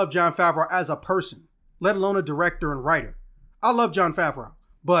fucking love Jon Favreau as a person, let alone a director and writer. I love Jon Favreau,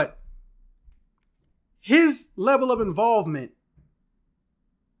 but his level of involvement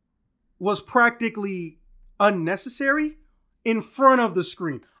was practically unnecessary in front of the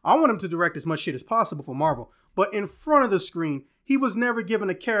screen. I want him to direct as much shit as possible for Marvel, but in front of the screen, he was never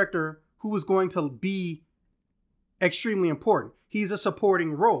given a character who was going to be extremely important. He's a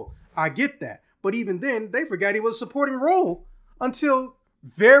supporting role. I get that. But even then, they forgot he was a supporting role until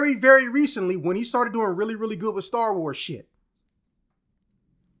very, very recently when he started doing really, really good with Star Wars shit.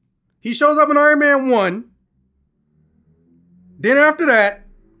 He shows up in Iron Man 1. Then after that,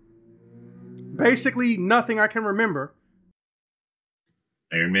 basically nothing I can remember.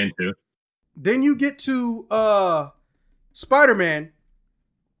 Iron Man 2. Then you get to Spider-Man.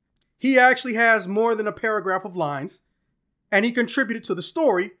 He actually has more than a paragraph of lines, and he contributed to the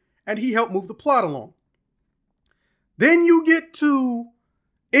story, and he helped move the plot along. Then you get to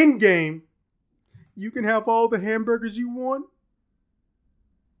Endgame. You can have all the hamburgers you want.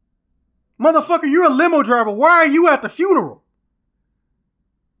 Motherfucker, you're a limo driver. Why are you at the funeral?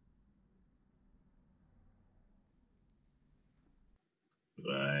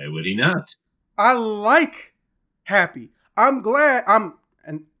 Why would he not? I like Happy. I'm glad.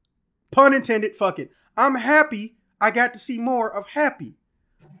 And pun intended, fuck it. I'm happy I got to see more of Happy.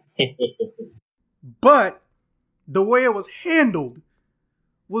 But the way it was handled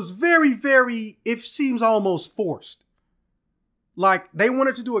was very, very, it seems almost forced. Like they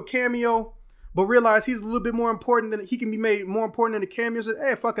wanted to do a cameo, but realized he's a little bit more important than he can be made more important than the cameo. Said,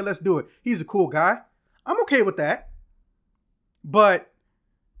 hey, fuck it, let's do it. He's a cool guy. I'm okay with that. But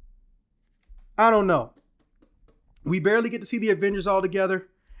I don't know. We barely get to see the Avengers all together,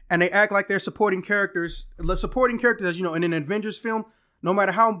 and they act like they're supporting characters. Supporting characters, as you know, in an Avengers film, no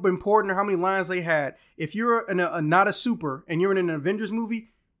matter how important or how many lines they had, if you're not a super and you're in an Avengers movie,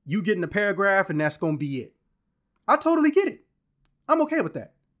 you get in a paragraph and that's going to be it. I totally get it. I'm okay with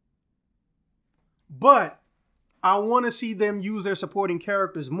that. But I want to see them use their supporting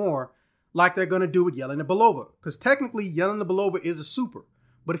characters more like they're going to do with Yelena Belova. Because technically, Yelena Belova is a super.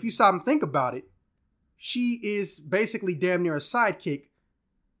 But if you stop and think about it, she is basically damn near a sidekick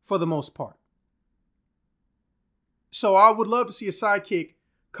for the most part. So I would love to see a sidekick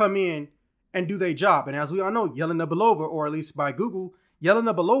come in and do their job. And as we all know, Yelena Belova, or at least by Google,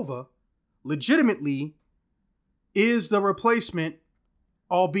 Yelena Belova legitimately is the replacement,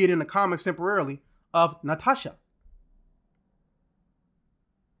 albeit in the comics temporarily, of Natasha.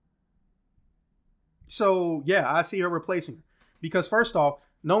 So yeah, I see her replacing her. Because first off,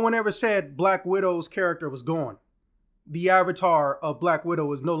 no one ever said Black Widow's character was gone. The avatar of Black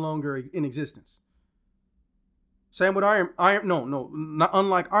Widow is no longer in existence. Same with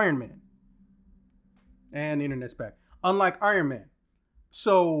unlike Iron Man. And the internet's back. Unlike Iron Man.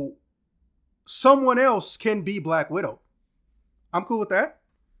 So someone else can be Black Widow. I'm cool with that.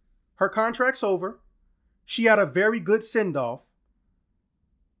 Her contract's over. She had a very good send-off.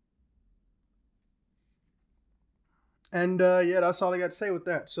 And yeah, that's all I got to say with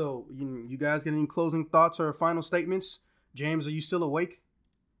that. So you guys got any closing thoughts or final statements? James, are you still awake?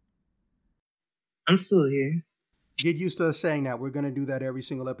 I'm still here. Get used to us saying that. We're going to do that every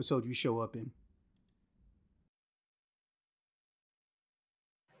single episode you show up in.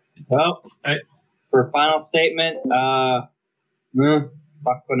 Well, for final statement, fuck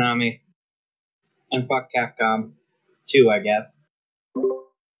Konami. And fuck Capcom. Too, I guess.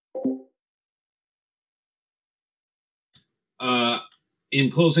 In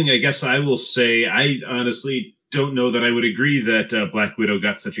closing, I guess I will say I honestly don't know that I would agree that Black Widow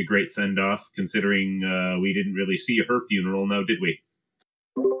got such a great send-off, considering we didn't really see her funeral now, did we?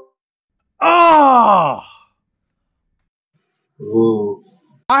 Oh! Ooh.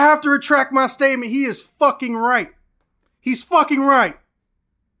 I have to retract my statement. He is fucking right. He's fucking right.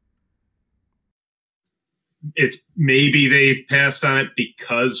 it's maybe they passed on it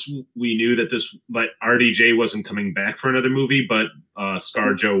because we knew that RDJ wasn't coming back for another movie, but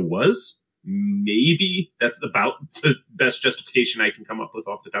ScarJo was. Maybe that's about the best justification I can come up with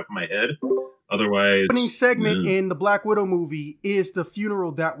off the top of my head. Otherwise, the opening segment in the Black Widow movie is the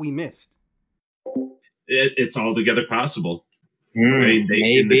funeral that we missed. It's altogether possible. I mean,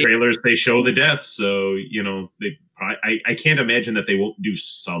 in the trailers they show the death, so I can't imagine that they won't do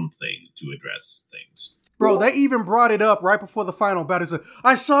something to address things. Bro, they even brought it up right before the final battle. It's like,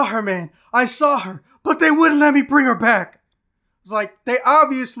 I saw her, man. I saw her, but they wouldn't let me bring her back. It's like, they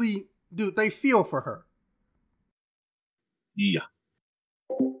obviously, dude, they feel for her. Yeah.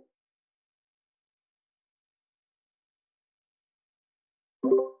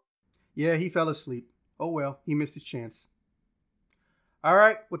 Yeah, he fell asleep. Oh well, he missed his chance. All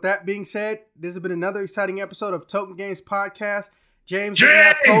right, with that being said, this has been another exciting episode of Token Games Podcast. James doesn't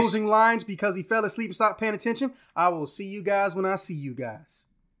have closing lines because he fell asleep and stopped paying attention. I will see you guys when I see you guys.